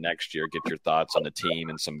season next year, get your thoughts on the team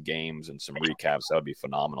and some games and some recaps. That would be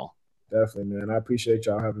phenomenal. Definitely, man. I appreciate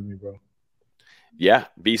y'all having me, bro. Yeah,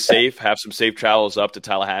 be safe. Have some safe travels up to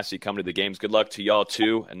Tallahassee. Come to the games. Good luck to y'all,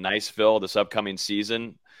 too, in Niceville this upcoming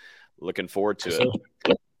season. Looking forward to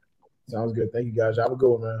it. Sounds good. Thank you, guys. Have a good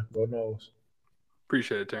one, man. Go Noles.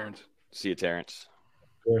 Appreciate it, Terrence. See you, Terrence.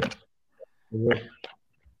 Good.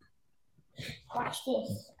 Watch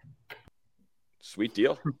this. Sweet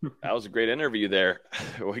deal. That was a great interview there.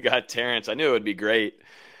 We got Terrence. I knew it would be great.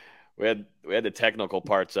 We had the technical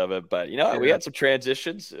parts of it, but we had some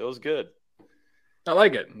transitions. It was good. I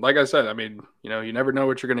like it. Like I said, I mean, you never know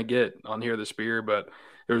what you're going to get on Here the Spear, but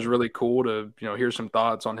it was really cool to, hear some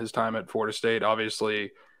thoughts on his time at Florida State.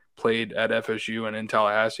 Obviously played at FSU and in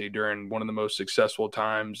Tallahassee during one of the most successful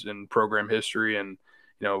times in program history. And,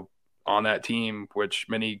 on that team, which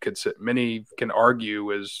many can argue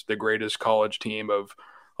is the greatest college team of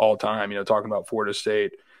all time, talking about Florida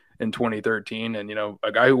State in 2013. And,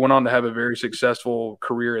 a guy who went on to have a very successful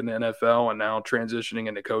career in the NFL and now transitioning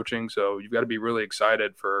into coaching. So you've got to be really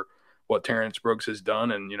excited for what Terrence Brooks has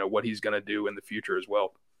done and, what he's going to do in the future as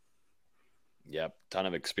well. Yep. Ton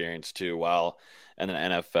of experience too. While in the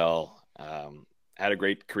NFL, had a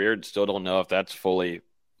great career. Still don't know if that's fully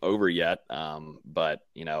over yet. But,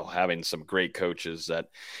 having some great coaches that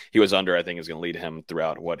he was under, I think is going to lead him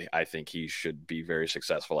throughout what I think he should be very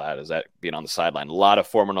successful at, is that being on the sideline. A lot of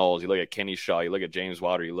former Noles. You look at Kenny Shaw, you look at James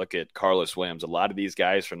Wilder, you look at Carlos Williams, a lot of these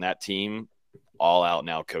guys from that team all out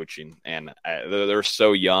now coaching, and they're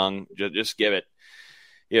so young. Just give it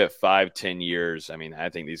 5-10 years. I mean, I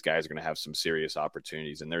think these guys are going to have some serious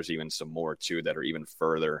opportunities, and there's even some more too that are even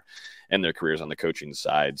further in their careers on the coaching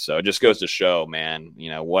side. So it just goes to show, man,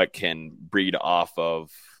 what can breed off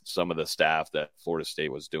of some of the staff that Florida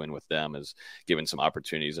State was doing with them, is giving some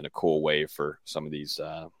opportunities in a cool way for some of these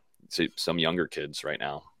some younger kids right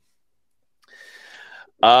now.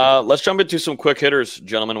 Let's jump into some quick hitters,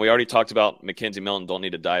 gentlemen. We already talked about Mackenzie Milton. Don't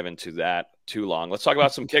need to dive into that too long. Let's talk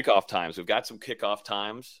about some kickoff times. We've got some kickoff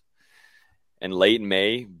times in late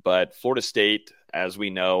May, but Florida State, as we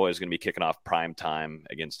know, is going to be kicking off prime time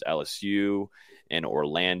against LSU in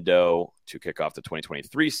Orlando to kick off the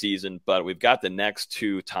 2023 season. But we've got the next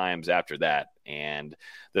two times after that, and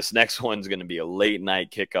this next one's going to be a late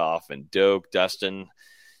night kickoff in Doak. Dustin,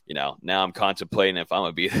 now I'm contemplating if I'm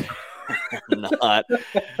going to be there. Not,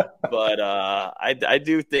 but I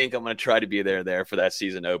do think I'm going to try to be there for that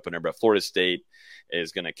season opener. But Florida State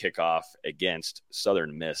is going to kick off against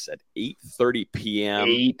Southern Miss at 8:30 p.m.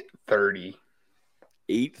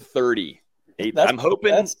 8:30. I'm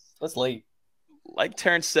hoping that's late. Like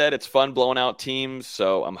Terrence said, it's fun blowing out teams,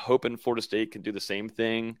 so I'm hoping Florida State can do the same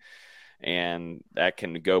thing, and that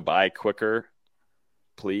can go by quicker.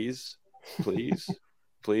 Please. But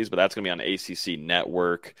that's going to be on the ACC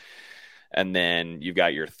Network. And then you've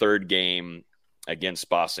got your third game against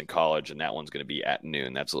Boston College, and that one's going to be at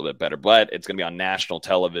noon. That's a little bit better, but it's going to be on national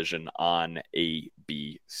television on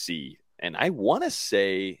ABC. And I want to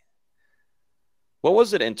say, what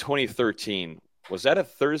was it in 2013? Was that a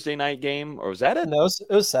Thursday night game, or was that No, it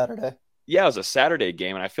was Saturday. Yeah, it was a Saturday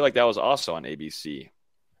game, and I feel like that was also on ABC.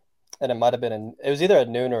 And it might have been it was either at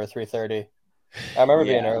noon or 3:30. I remember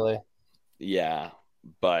being early. Yeah,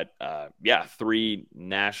 but three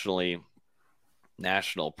national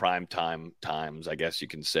primetime times, I guess you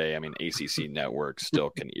can say. I mean, ACC Network still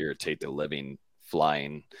can irritate the living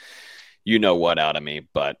flying out of me,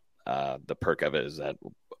 but the perk of it is that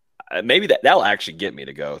maybe that'll actually get me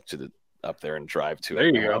to go to up there and drive to it.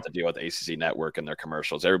 I don't have to deal with the ACC Network and their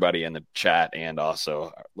commercials. Everybody in the chat and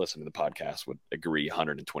also listening to the podcast would agree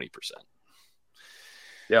 120%.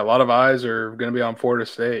 Yeah, a lot of eyes are going to be on Florida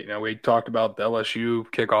State. We talked about the LSU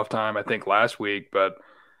kickoff time, I think, last week, but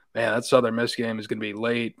man, that Southern Miss game is going to be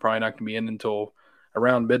late, probably not going to be in until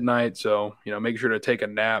around midnight. So, make sure to take a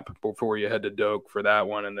nap before you head to Doak for that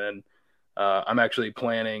one. And then I'm actually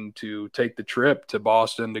planning to take the trip to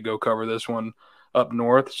Boston to go cover this one up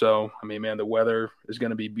north. So, I mean, man, the weather is going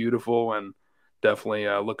to be beautiful and definitely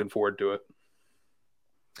looking forward to it.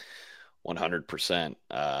 100%.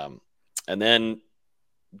 And then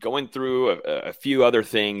going through a few other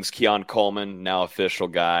things, Keon Coleman, now official,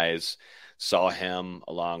 guys. Saw him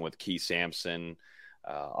along with Key Sampson.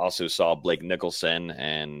 Also saw Blake Nicholson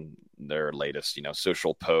and their latest,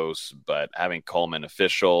 social posts. But having Coleman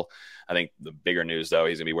official, I think the bigger news, though,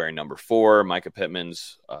 he's going to be wearing number 4, Micah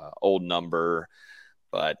Pittman's old number.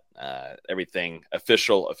 But everything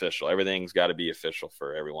official. Everything's got to be official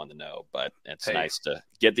for everyone to know. But it's nice to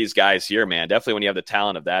get these guys here, man. Definitely when you have the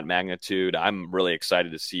talent of that magnitude, I'm really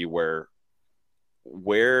excited to see where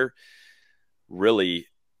really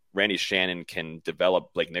Randy Shannon can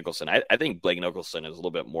develop Blake Nicholson. I think Blake Nicholson is a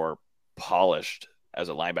little bit more polished as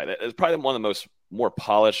a linebacker. It's probably one of the more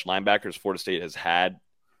polished linebackers Florida State has had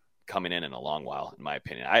coming in a long while, in my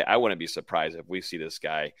opinion. I wouldn't be surprised if we see this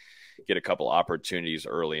guy get a couple opportunities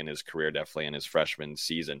early in his career, definitely in his freshman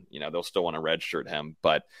season. They'll still want to redshirt him,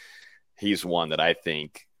 but he's one that I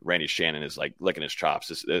think Randy Shannon is like licking his chops.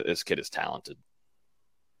 This kid is talented.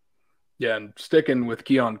 Yeah, and sticking with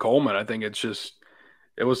Keon Coleman, I think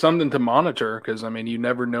it was something to monitor because, I mean, you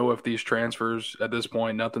never know if these transfers at this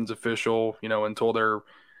point, nothing's official, until they're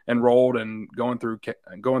enrolled and going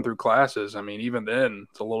through classes. I mean, even then,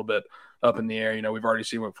 it's a little bit up in the air. We've already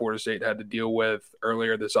seen what Florida State had to deal with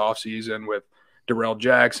earlier this offseason with Darrell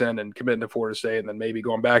Jackson and committing to Florida State and then maybe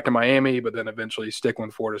going back to Miami, but then eventually sticking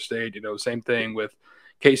with Florida State. Same thing with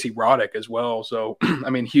Casey Roddick as well. So,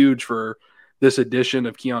 I mean, huge for this addition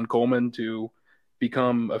of Keon Coleman to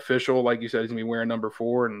become official. Like you said, he's going to be wearing number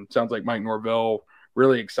 4, and it sounds like Mike Norvell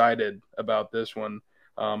really excited about this one.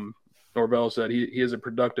 Norvell said he is a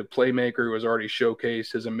productive playmaker who has already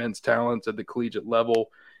showcased his immense talents at the collegiate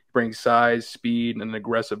level. He brings size, speed, and an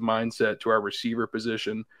aggressive mindset to our receiver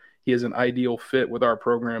position. He is an ideal fit with our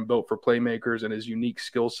program built for playmakers, and his unique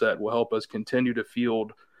skill set will help us continue to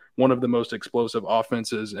field one of the most explosive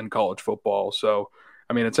offenses in college football. So,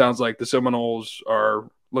 I mean, it sounds like the Seminoles are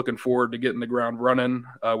looking forward to getting the ground running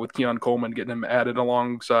with Keon Coleman, getting him added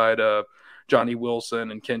alongside Johnny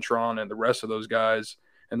Wilson and Kentron and the rest of those guys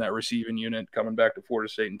in that receiving unit coming back to Florida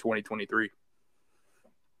State in 2023.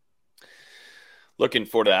 Looking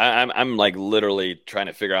forward to that. I'm like literally trying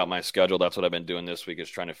to figure out my schedule. That's what I've been doing this week, is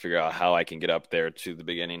trying to figure out how I can get up there to the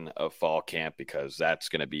beginning of fall camp, because that's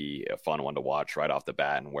going to be a fun one to watch right off the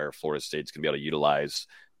bat, and where Florida State's going to be able to utilize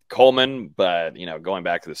Coleman. But, going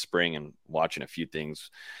back to the spring and watching a few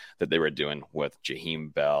things that they were doing with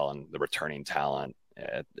Jaheim Bell and the returning talent,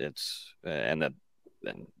 and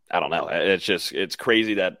I don't know. It's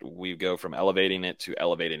crazy that we go from elevating it to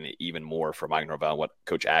elevating it even more for Mike Norvell and what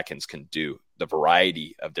Coach Atkins can do. The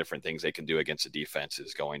variety of different things they can do against the defense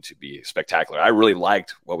is going to be spectacular. I really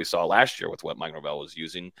liked what we saw last year with what Mike Norvell was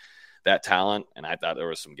using that talent, and I thought there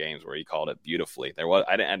were some games where he called it beautifully.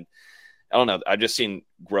 I don't know. I've just seen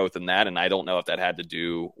growth in that, and I don't know if that had to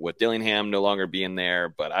do with Dillingham no longer being there,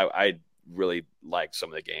 but I really liked some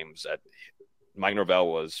of the games that Mike Norvell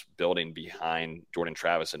was building behind Jordan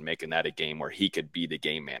Travis and making that a game where he could be the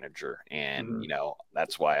game manager. And,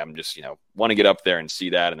 that's why I'm just, want to get up there and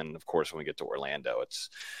see that. And then, of course, when we get to Orlando, it's,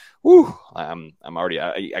 I'm already,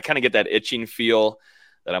 I kind of get that itching feel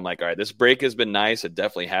that I'm like, all right, this break has been nice. It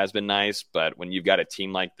definitely has been nice. But when you've got a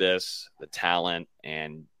team like this, the talent,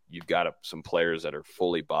 and you've got some players that are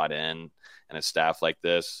fully bought in and a staff like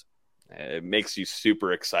this, it makes you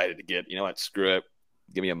super excited to get, screw it.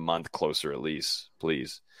 Give me a month closer at least,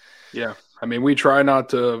 please. Yeah. I mean, we try not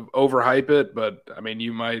to overhype it, but I mean,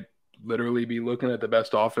 you might literally be looking at the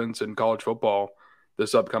best offense in college football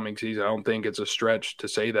this upcoming season. I don't think it's a stretch to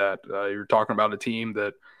say that. You're talking about a team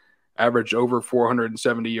that averaged over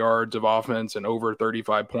 470 yards of offense and over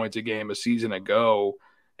 35 points a game a season ago,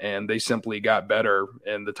 and they simply got better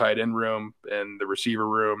in the tight end room and the receiver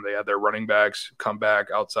room. They had their running backs come back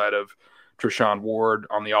outside of Treshaun Ward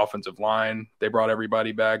on the offensive line. They brought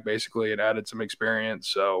everybody back basically and added some experience.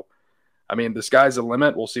 So, I mean, the sky's the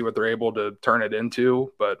limit. We'll see what they're able to turn it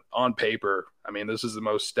into. But on paper, I mean, this is the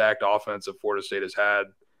most stacked offense that Florida State has had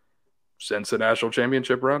since the national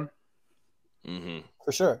championship run. Mm-hmm.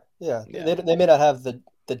 For sure. Yeah. They may not have the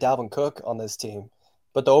Dalvin Cook on this team,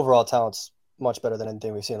 but the overall talent's much better than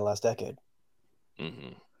anything we've seen in the last decade.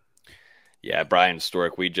 Mm-hmm. Yeah, Brian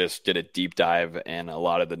Stork, we just did a deep dive in a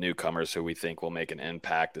lot of the newcomers who we think will make an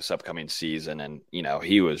impact this upcoming season. And,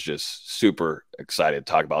 he was just super excited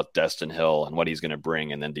to talk about Destin Hill and what he's going to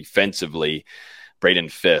bring. And then defensively, Braden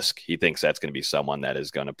Fisk, he thinks that's going to be someone that is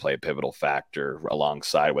going to play a pivotal factor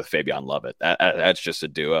alongside with Fabian Lovett. That's just a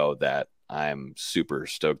duo that I'm super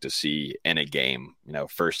stoked to see in a game.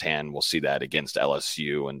 Firsthand, we'll see that against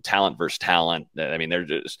LSU and talent versus talent. I mean, there's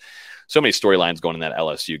just so many storylines going in that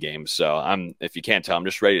LSU game. So if you can't tell, I'm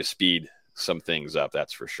just ready to speed some things up.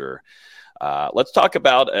 That's for sure. Let's talk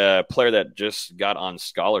about a player that just got on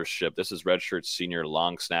scholarship. This is redshirt senior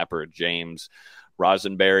long snapper James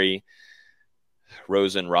Rosen.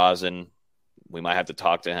 We might have to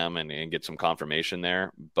talk to him and get some confirmation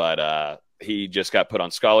there. But he just got put on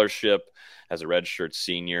scholarship as a redshirt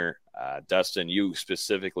senior. Dustin, you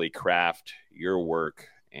specifically craft your work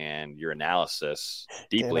and your analysis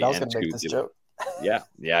deeply into this joke. Yeah,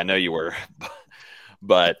 I know you were.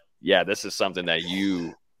 But yeah, this is something that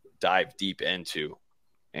you dive deep into,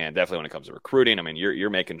 and definitely when it comes to recruiting, I mean,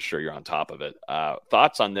 you're making sure you're on top of it.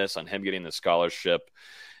 Thoughts on this, on him getting the scholarship,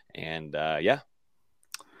 and yeah,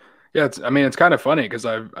 it's kind of funny because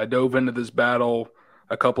I dove into this battle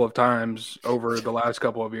a couple of times over the last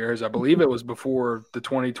couple of years. I believe it was before the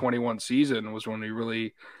 2021 season was when we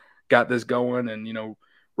really got this going, and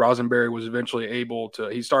Rosenberry was eventually able to.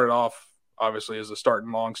 He started off obviously as a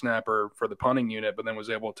starting long snapper for the punting unit, but then was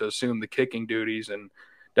able to assume the kicking duties. And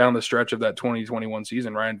down the stretch of that 2021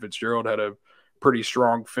 season, Ryan Fitzgerald had a pretty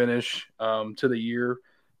strong finish to the year.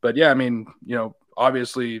 But yeah, I mean,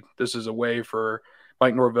 obviously this is a way for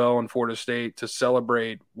Mike Norvell and Florida State to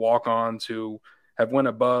celebrate walk-ons who have went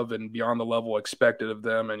above and beyond the level expected of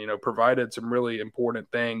them, and provided some really important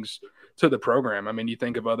things to the program. I mean, you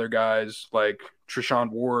think of other guys like Treshawn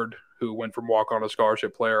Ward, who went from walk-on to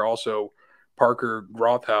scholarship player, also Parker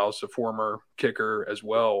Rothaus, a former kicker as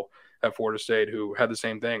well at Florida State, who had the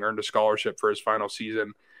same thing, earned a scholarship for his final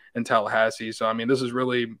season in Tallahassee. So, I mean, this is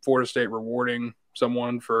really Florida State rewarding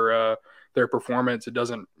someone for their performance. It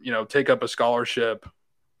doesn't, take up a scholarship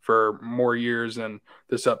for more years than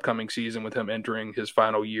this upcoming season with him entering his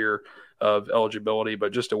final year of eligibility,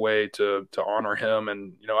 but just a way to honor him.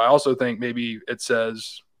 And, I also think maybe it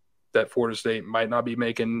says that Florida State might not be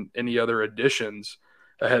making any other additions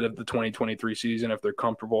ahead of the 2023 season if they're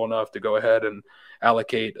comfortable enough to go ahead and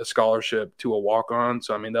allocate a scholarship to a walk-on.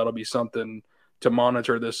 So, I mean, that'll be something to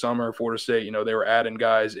monitor this summer. Florida State, they were adding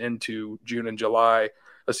guys into June and July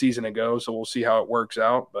a season ago, so we'll see how it works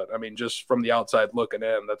out. But, I mean, just from the outside looking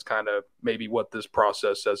in, that's kind of maybe what this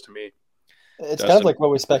process says to me. It's kind of like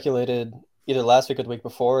what we speculated either last week or the week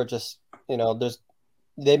before. Just,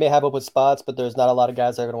 they may have open spots, but there's not a lot of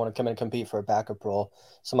guys that are going to want to come in and compete for a backup role.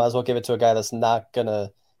 So might as well give it to a guy that's not going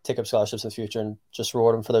to take up scholarships in the future and just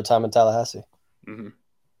reward them for their time in Tallahassee. Mm-hmm.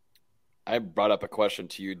 I brought up a question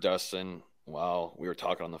to you, Dustin, while we were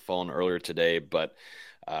talking on the phone earlier today, but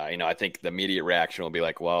I think the immediate reaction will be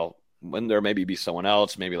like, well, when there maybe be someone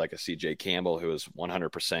else, maybe like a CJ Campbell, who is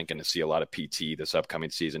 100% going to see a lot of PT this upcoming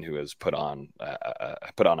season, who has put on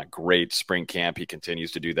a great spring camp. He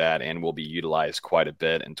continues to do that and will be utilized quite a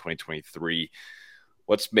bit in 2023.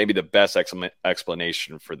 What's maybe the best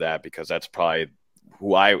explanation for that? Because that's probably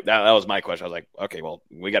that was my question. I was like, okay, well,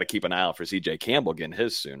 we got to keep an eye out for CJ Campbell getting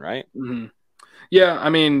his soon, right? Mm-hmm. Yeah, I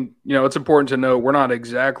mean, it's important to know we're not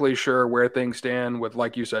exactly sure where things stand with,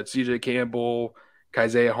 like you said, CJ Campbell,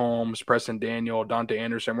 Kysaiah Holmes, Preston Daniel, Dante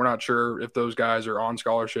Anderson. We're not sure if those guys are on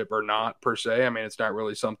scholarship or not per se. I mean, it's not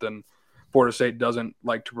really something Florida State doesn't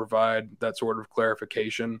like to provide that sort of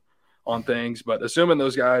clarification on things. But assuming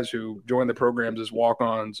those guys who join the programs as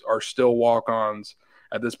walk-ons are still walk-ons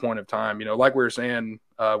at this point of time, like we were saying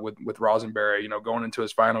with Rosenberry, going into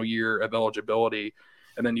his final year of eligibility,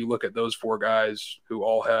 and then you look at those four guys who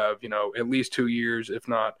all have, at least 2 years, if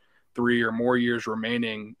not 3 or more years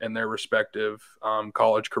remaining in their respective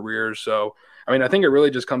college careers. So, I mean, I think it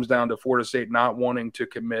really just comes down to Florida State not wanting to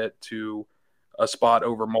commit to a spot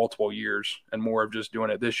over multiple years and more of just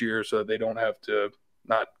doing it this year so that they don't have to,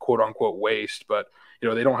 not quote unquote waste, but,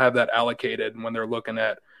 they don't have that allocated when they're looking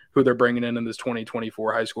at who they're bringing in this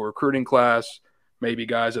 2024 high school recruiting class, maybe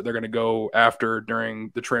guys that they're going to go after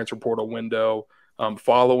during the transfer portal window.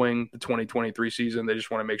 Following the 2023 season, they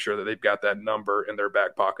just want to make sure that they've got that number in their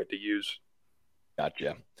back pocket to use.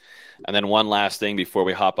 Gotcha. And then one last thing before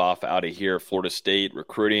we hop off out of here, Florida State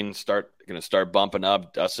recruiting going to start bumping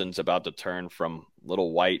up. Dustin's about to turn from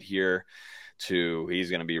little white here to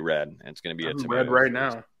he's going to be red. And it's going to be a tomato. Red right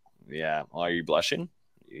now. Yeah. Well, are you blushing?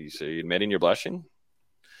 So you admitting you're blushing?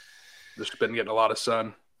 Just been getting a lot of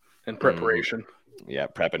sun in preparation. Yeah,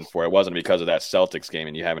 prepping for it. It wasn't because of that Celtics game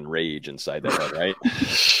and you having rage inside that head, right?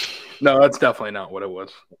 No, that's definitely not what it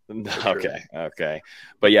was. Okay.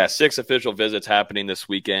 But yeah, 6 official visits happening this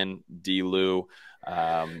weekend. D-Lou,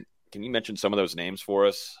 can you mention some of those names for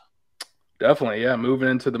us? Definitely, yeah. Moving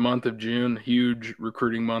into the month of June, huge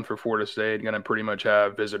recruiting month for Florida State. Going to pretty much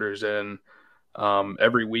have visitors in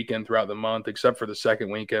every weekend throughout the month, except for the second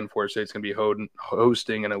weekend. Florida State's going to be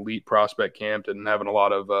hosting an elite prospect camp and having a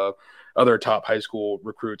lot of other top high school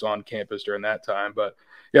recruits on campus during that time. But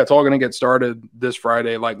yeah, it's all going to get started this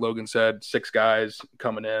Friday. Like Logan said, 6 guys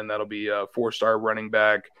coming in. That'll be a 4-star running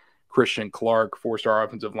back, Christian Clark, 4-star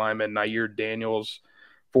offensive lineman, Nair Daniels,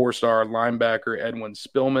 4-star linebacker, Edwin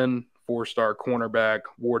Spillman, 4-star cornerback,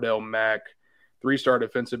 Wardell Mack, 3-star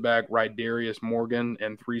defensive back, Rydarius Morgan,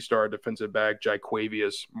 and 3-star defensive back,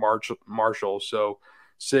 Jaquavius Marshall. So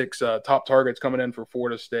 6 top targets coming in for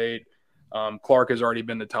Florida State. Clark has already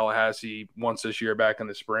been to Tallahassee once this year back in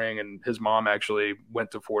the spring, and his mom actually went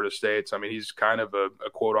to Florida State. So, I mean, he's kind of a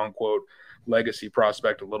quote-unquote legacy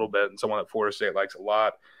prospect a little bit and someone that Florida State likes a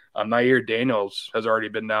lot. Nair Daniels has already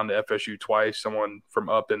been down to FSU twice, someone from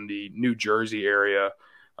up in the New Jersey area.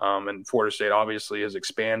 And Florida State obviously has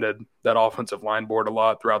expanded that offensive line board a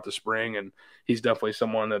lot throughout the spring, and he's definitely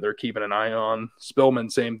someone that they're keeping an eye on. Spillman,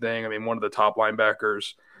 same thing. I mean, one of the top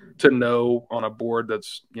linebackers to know on a board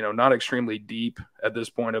that's, not extremely deep at this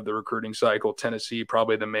point of the recruiting cycle. Tennessee,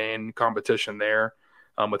 probably the main competition there,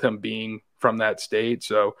 with him being from that state.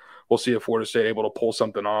 So we'll see if Florida State able to pull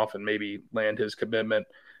something off and maybe land his commitment.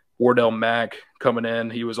 Wardell Mack coming in.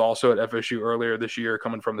 He was also at FSU earlier this year,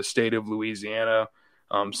 coming from the state of Louisiana.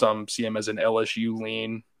 Some see him as an LSU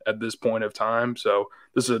lean at this point of time. So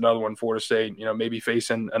this is another one, Florida State, maybe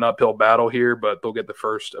facing an uphill battle here, but they'll get the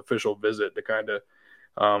first official visit to kind of,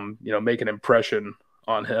 make an impression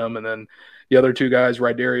on him. And then the other 2 guys,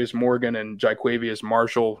 Rydarius Morgan and Jaquavius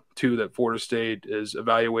Marshall, 2 that Florida State is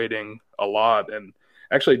evaluating a lot. And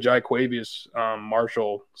actually Jaquavius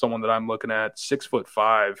Marshall, someone that I'm looking at,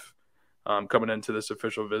 6'5", coming into this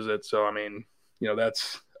official visit. So, I mean,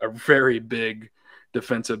 that's a very big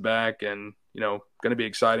defensive back, and going to be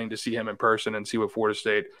exciting to see him in person and see what Florida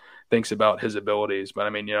State thinks about his abilities. But I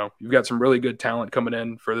mean, you've got some really good talent coming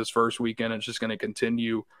in for this first weekend. It's just going to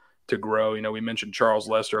continue to grow. We mentioned Charles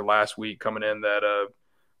Lester last week coming in that I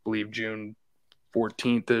believe June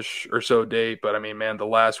 14th-ish or so date. But I mean, man, the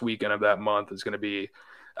last weekend of that month is going to be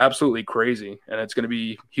absolutely crazy, and it's going to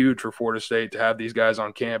be huge for Florida State to have these guys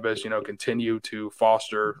on campus, continue to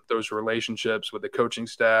foster those relationships with the coaching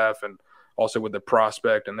staff and also with the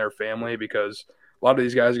prospect and their family, because a lot of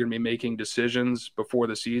these guys are going to be making decisions before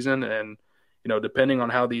the season. And, depending on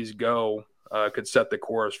how these go, could set the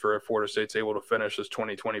course for if Florida State's able to finish this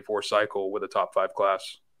 2024 cycle with a top 5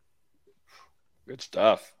 class. Good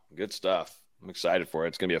stuff. Good stuff. I'm excited for it.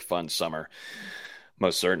 It's going to be a fun summer,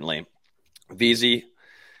 most certainly. VZ,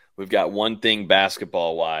 we've got one thing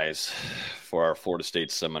basketball-wise for our Florida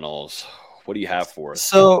State Seminoles. What do you have for us?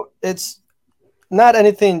 So it's not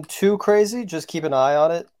anything too crazy. Just keep an eye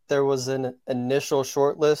on it. There was an initial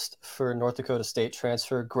shortlist for North Dakota State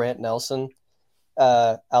transfer Grant Nelson,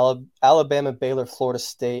 Alabama, Baylor, Florida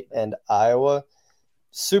State, and Iowa.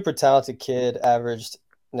 Super talented kid, averaged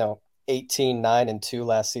 18, 9, and 2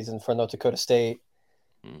 last season for North Dakota State.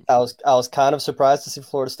 I was kind of surprised to see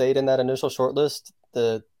Florida State in that initial shortlist.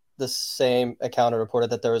 The same account reported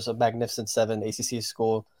that there was a Magnificent Seven ACC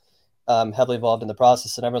school heavily involved in the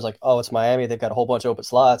process, and everyone's like, oh, it's Miami, they've got a whole bunch of open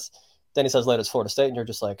slots. Then he says later it's Florida State, and you're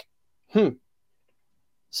just like,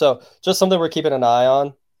 So just something we're keeping an eye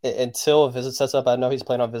on until a visit sets up. I know he's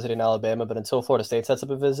planning on visiting Alabama, but until Florida State sets up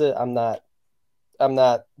a visit, I'm not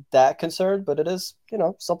that concerned, but it is,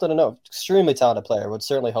 something to know. Extremely talented player, would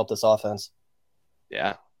certainly help this offense.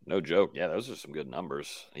 Yeah, no joke. Yeah, those are some good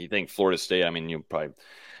numbers. You think Florida State, I mean, you'll probably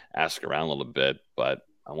ask around a little bit, but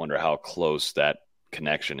I wonder how close that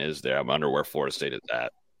connection is there. I wonder where Florida State is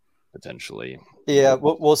at potentially. Yeah,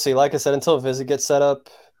 we'll see. Like I said, until a visit gets set up,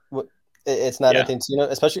 it's not anything to,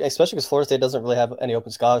 especially because Florida State doesn't really have any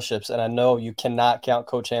open scholarships, and I know you cannot count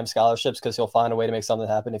Coach Ham's scholarships because he'll find a way to make something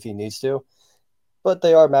happen if he needs to. But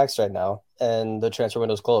they are maxed right now, and the transfer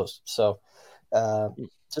window is closed. So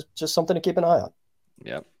just something to keep an eye on.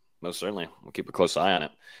 Yeah, most certainly. We'll keep a close eye on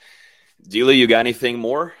it. Dealy, you got anything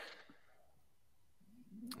more?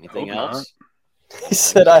 Anything else? He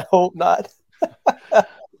said, I hope not.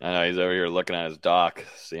 I know he's over here looking at his doc,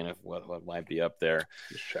 seeing if what might be up there.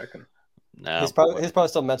 Just checking. No, he's probably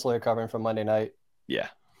still mentally recovering from Monday night. Yeah,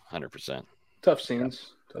 100%. Tough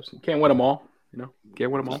scenes. Can't win them all.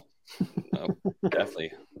 Can't win them all. No,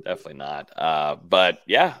 definitely not. But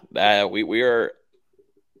yeah, we are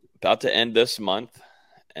about to end this month,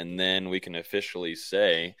 and then we can officially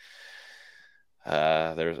say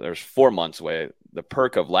there's 4 months away. The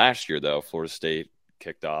perk of last year, though, Florida State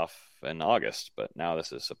kicked off in August, but now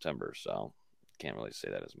this is September, so can't really say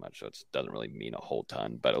that as much. So it doesn't really mean a whole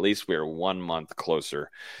ton, but at least we're 1 month closer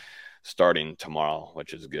starting tomorrow,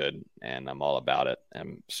 which is good, and I'm all about it.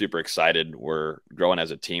 I'm super excited. We're growing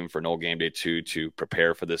as a team for Noel Game Day 2 to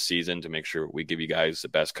prepare for this season, to make sure we give you guys the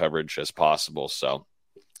best coverage as possible. So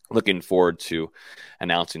looking forward to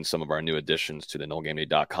announcing some of our new additions to the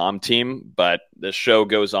NoelGameDay.com team. But the show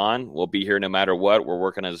goes on. We'll be here no matter what. We're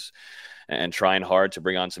working and trying hard to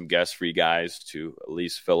bring on some guests for you guys to at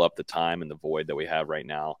least fill up the time and the void that we have right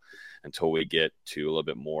now until we get to a little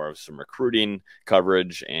bit more of some recruiting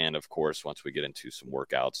coverage. And of course, once we get into some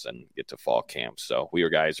workouts and get to fall camp. So we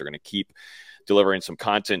guys are going to keep delivering some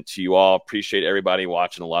content to you all. Appreciate everybody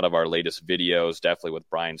watching a lot of our latest videos, definitely with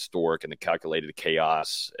Brian Stork and the Calculated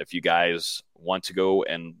Chaos. If you guys want to go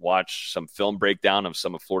and watch some film breakdown of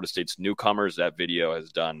some of Florida State's newcomers, that video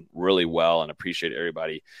has done really well, and appreciate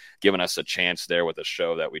everybody giving us a chance there with a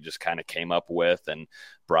show that we just kind of came up with. And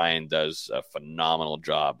Brian does a phenomenal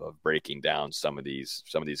job of breaking down some of these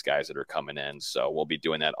guys that are coming in. So we'll be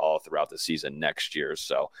doing that all throughout the season next year.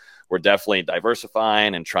 So we're definitely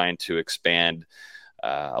diversifying and trying to expand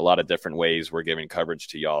a lot of different ways we're giving coverage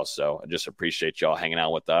to y'all. So I just appreciate y'all hanging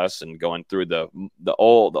out with us and going through the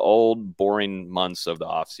old boring months of the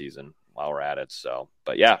off season while we're at it. So,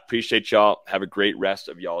 but yeah, appreciate y'all. Have a great rest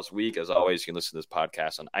of y'all's week. As always, you can listen to this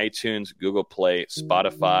podcast on iTunes, Google Play,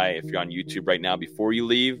 Spotify. If you're on YouTube right now, before you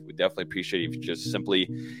leave, we definitely appreciate it if you just simply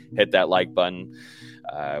hit that like button.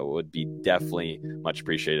 It would be definitely much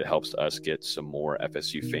appreciated. It helps us get some more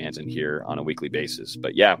FSU fans in here on a weekly basis.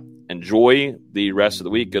 But yeah, enjoy the rest of the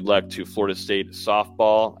week. Good luck to Florida State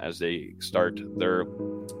softball as they start their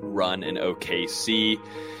run in OKC.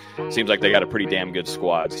 Seems like they got a pretty damn good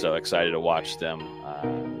squad, so excited to watch them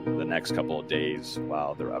the next couple of days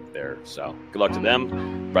while they're up there. So good luck to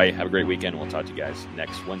them. Right, have a great weekend. We'll talk to you guys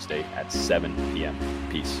next Wednesday at 7 p.m.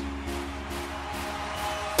 Peace.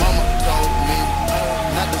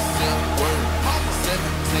 Not the same word.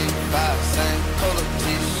 17, 5, same color,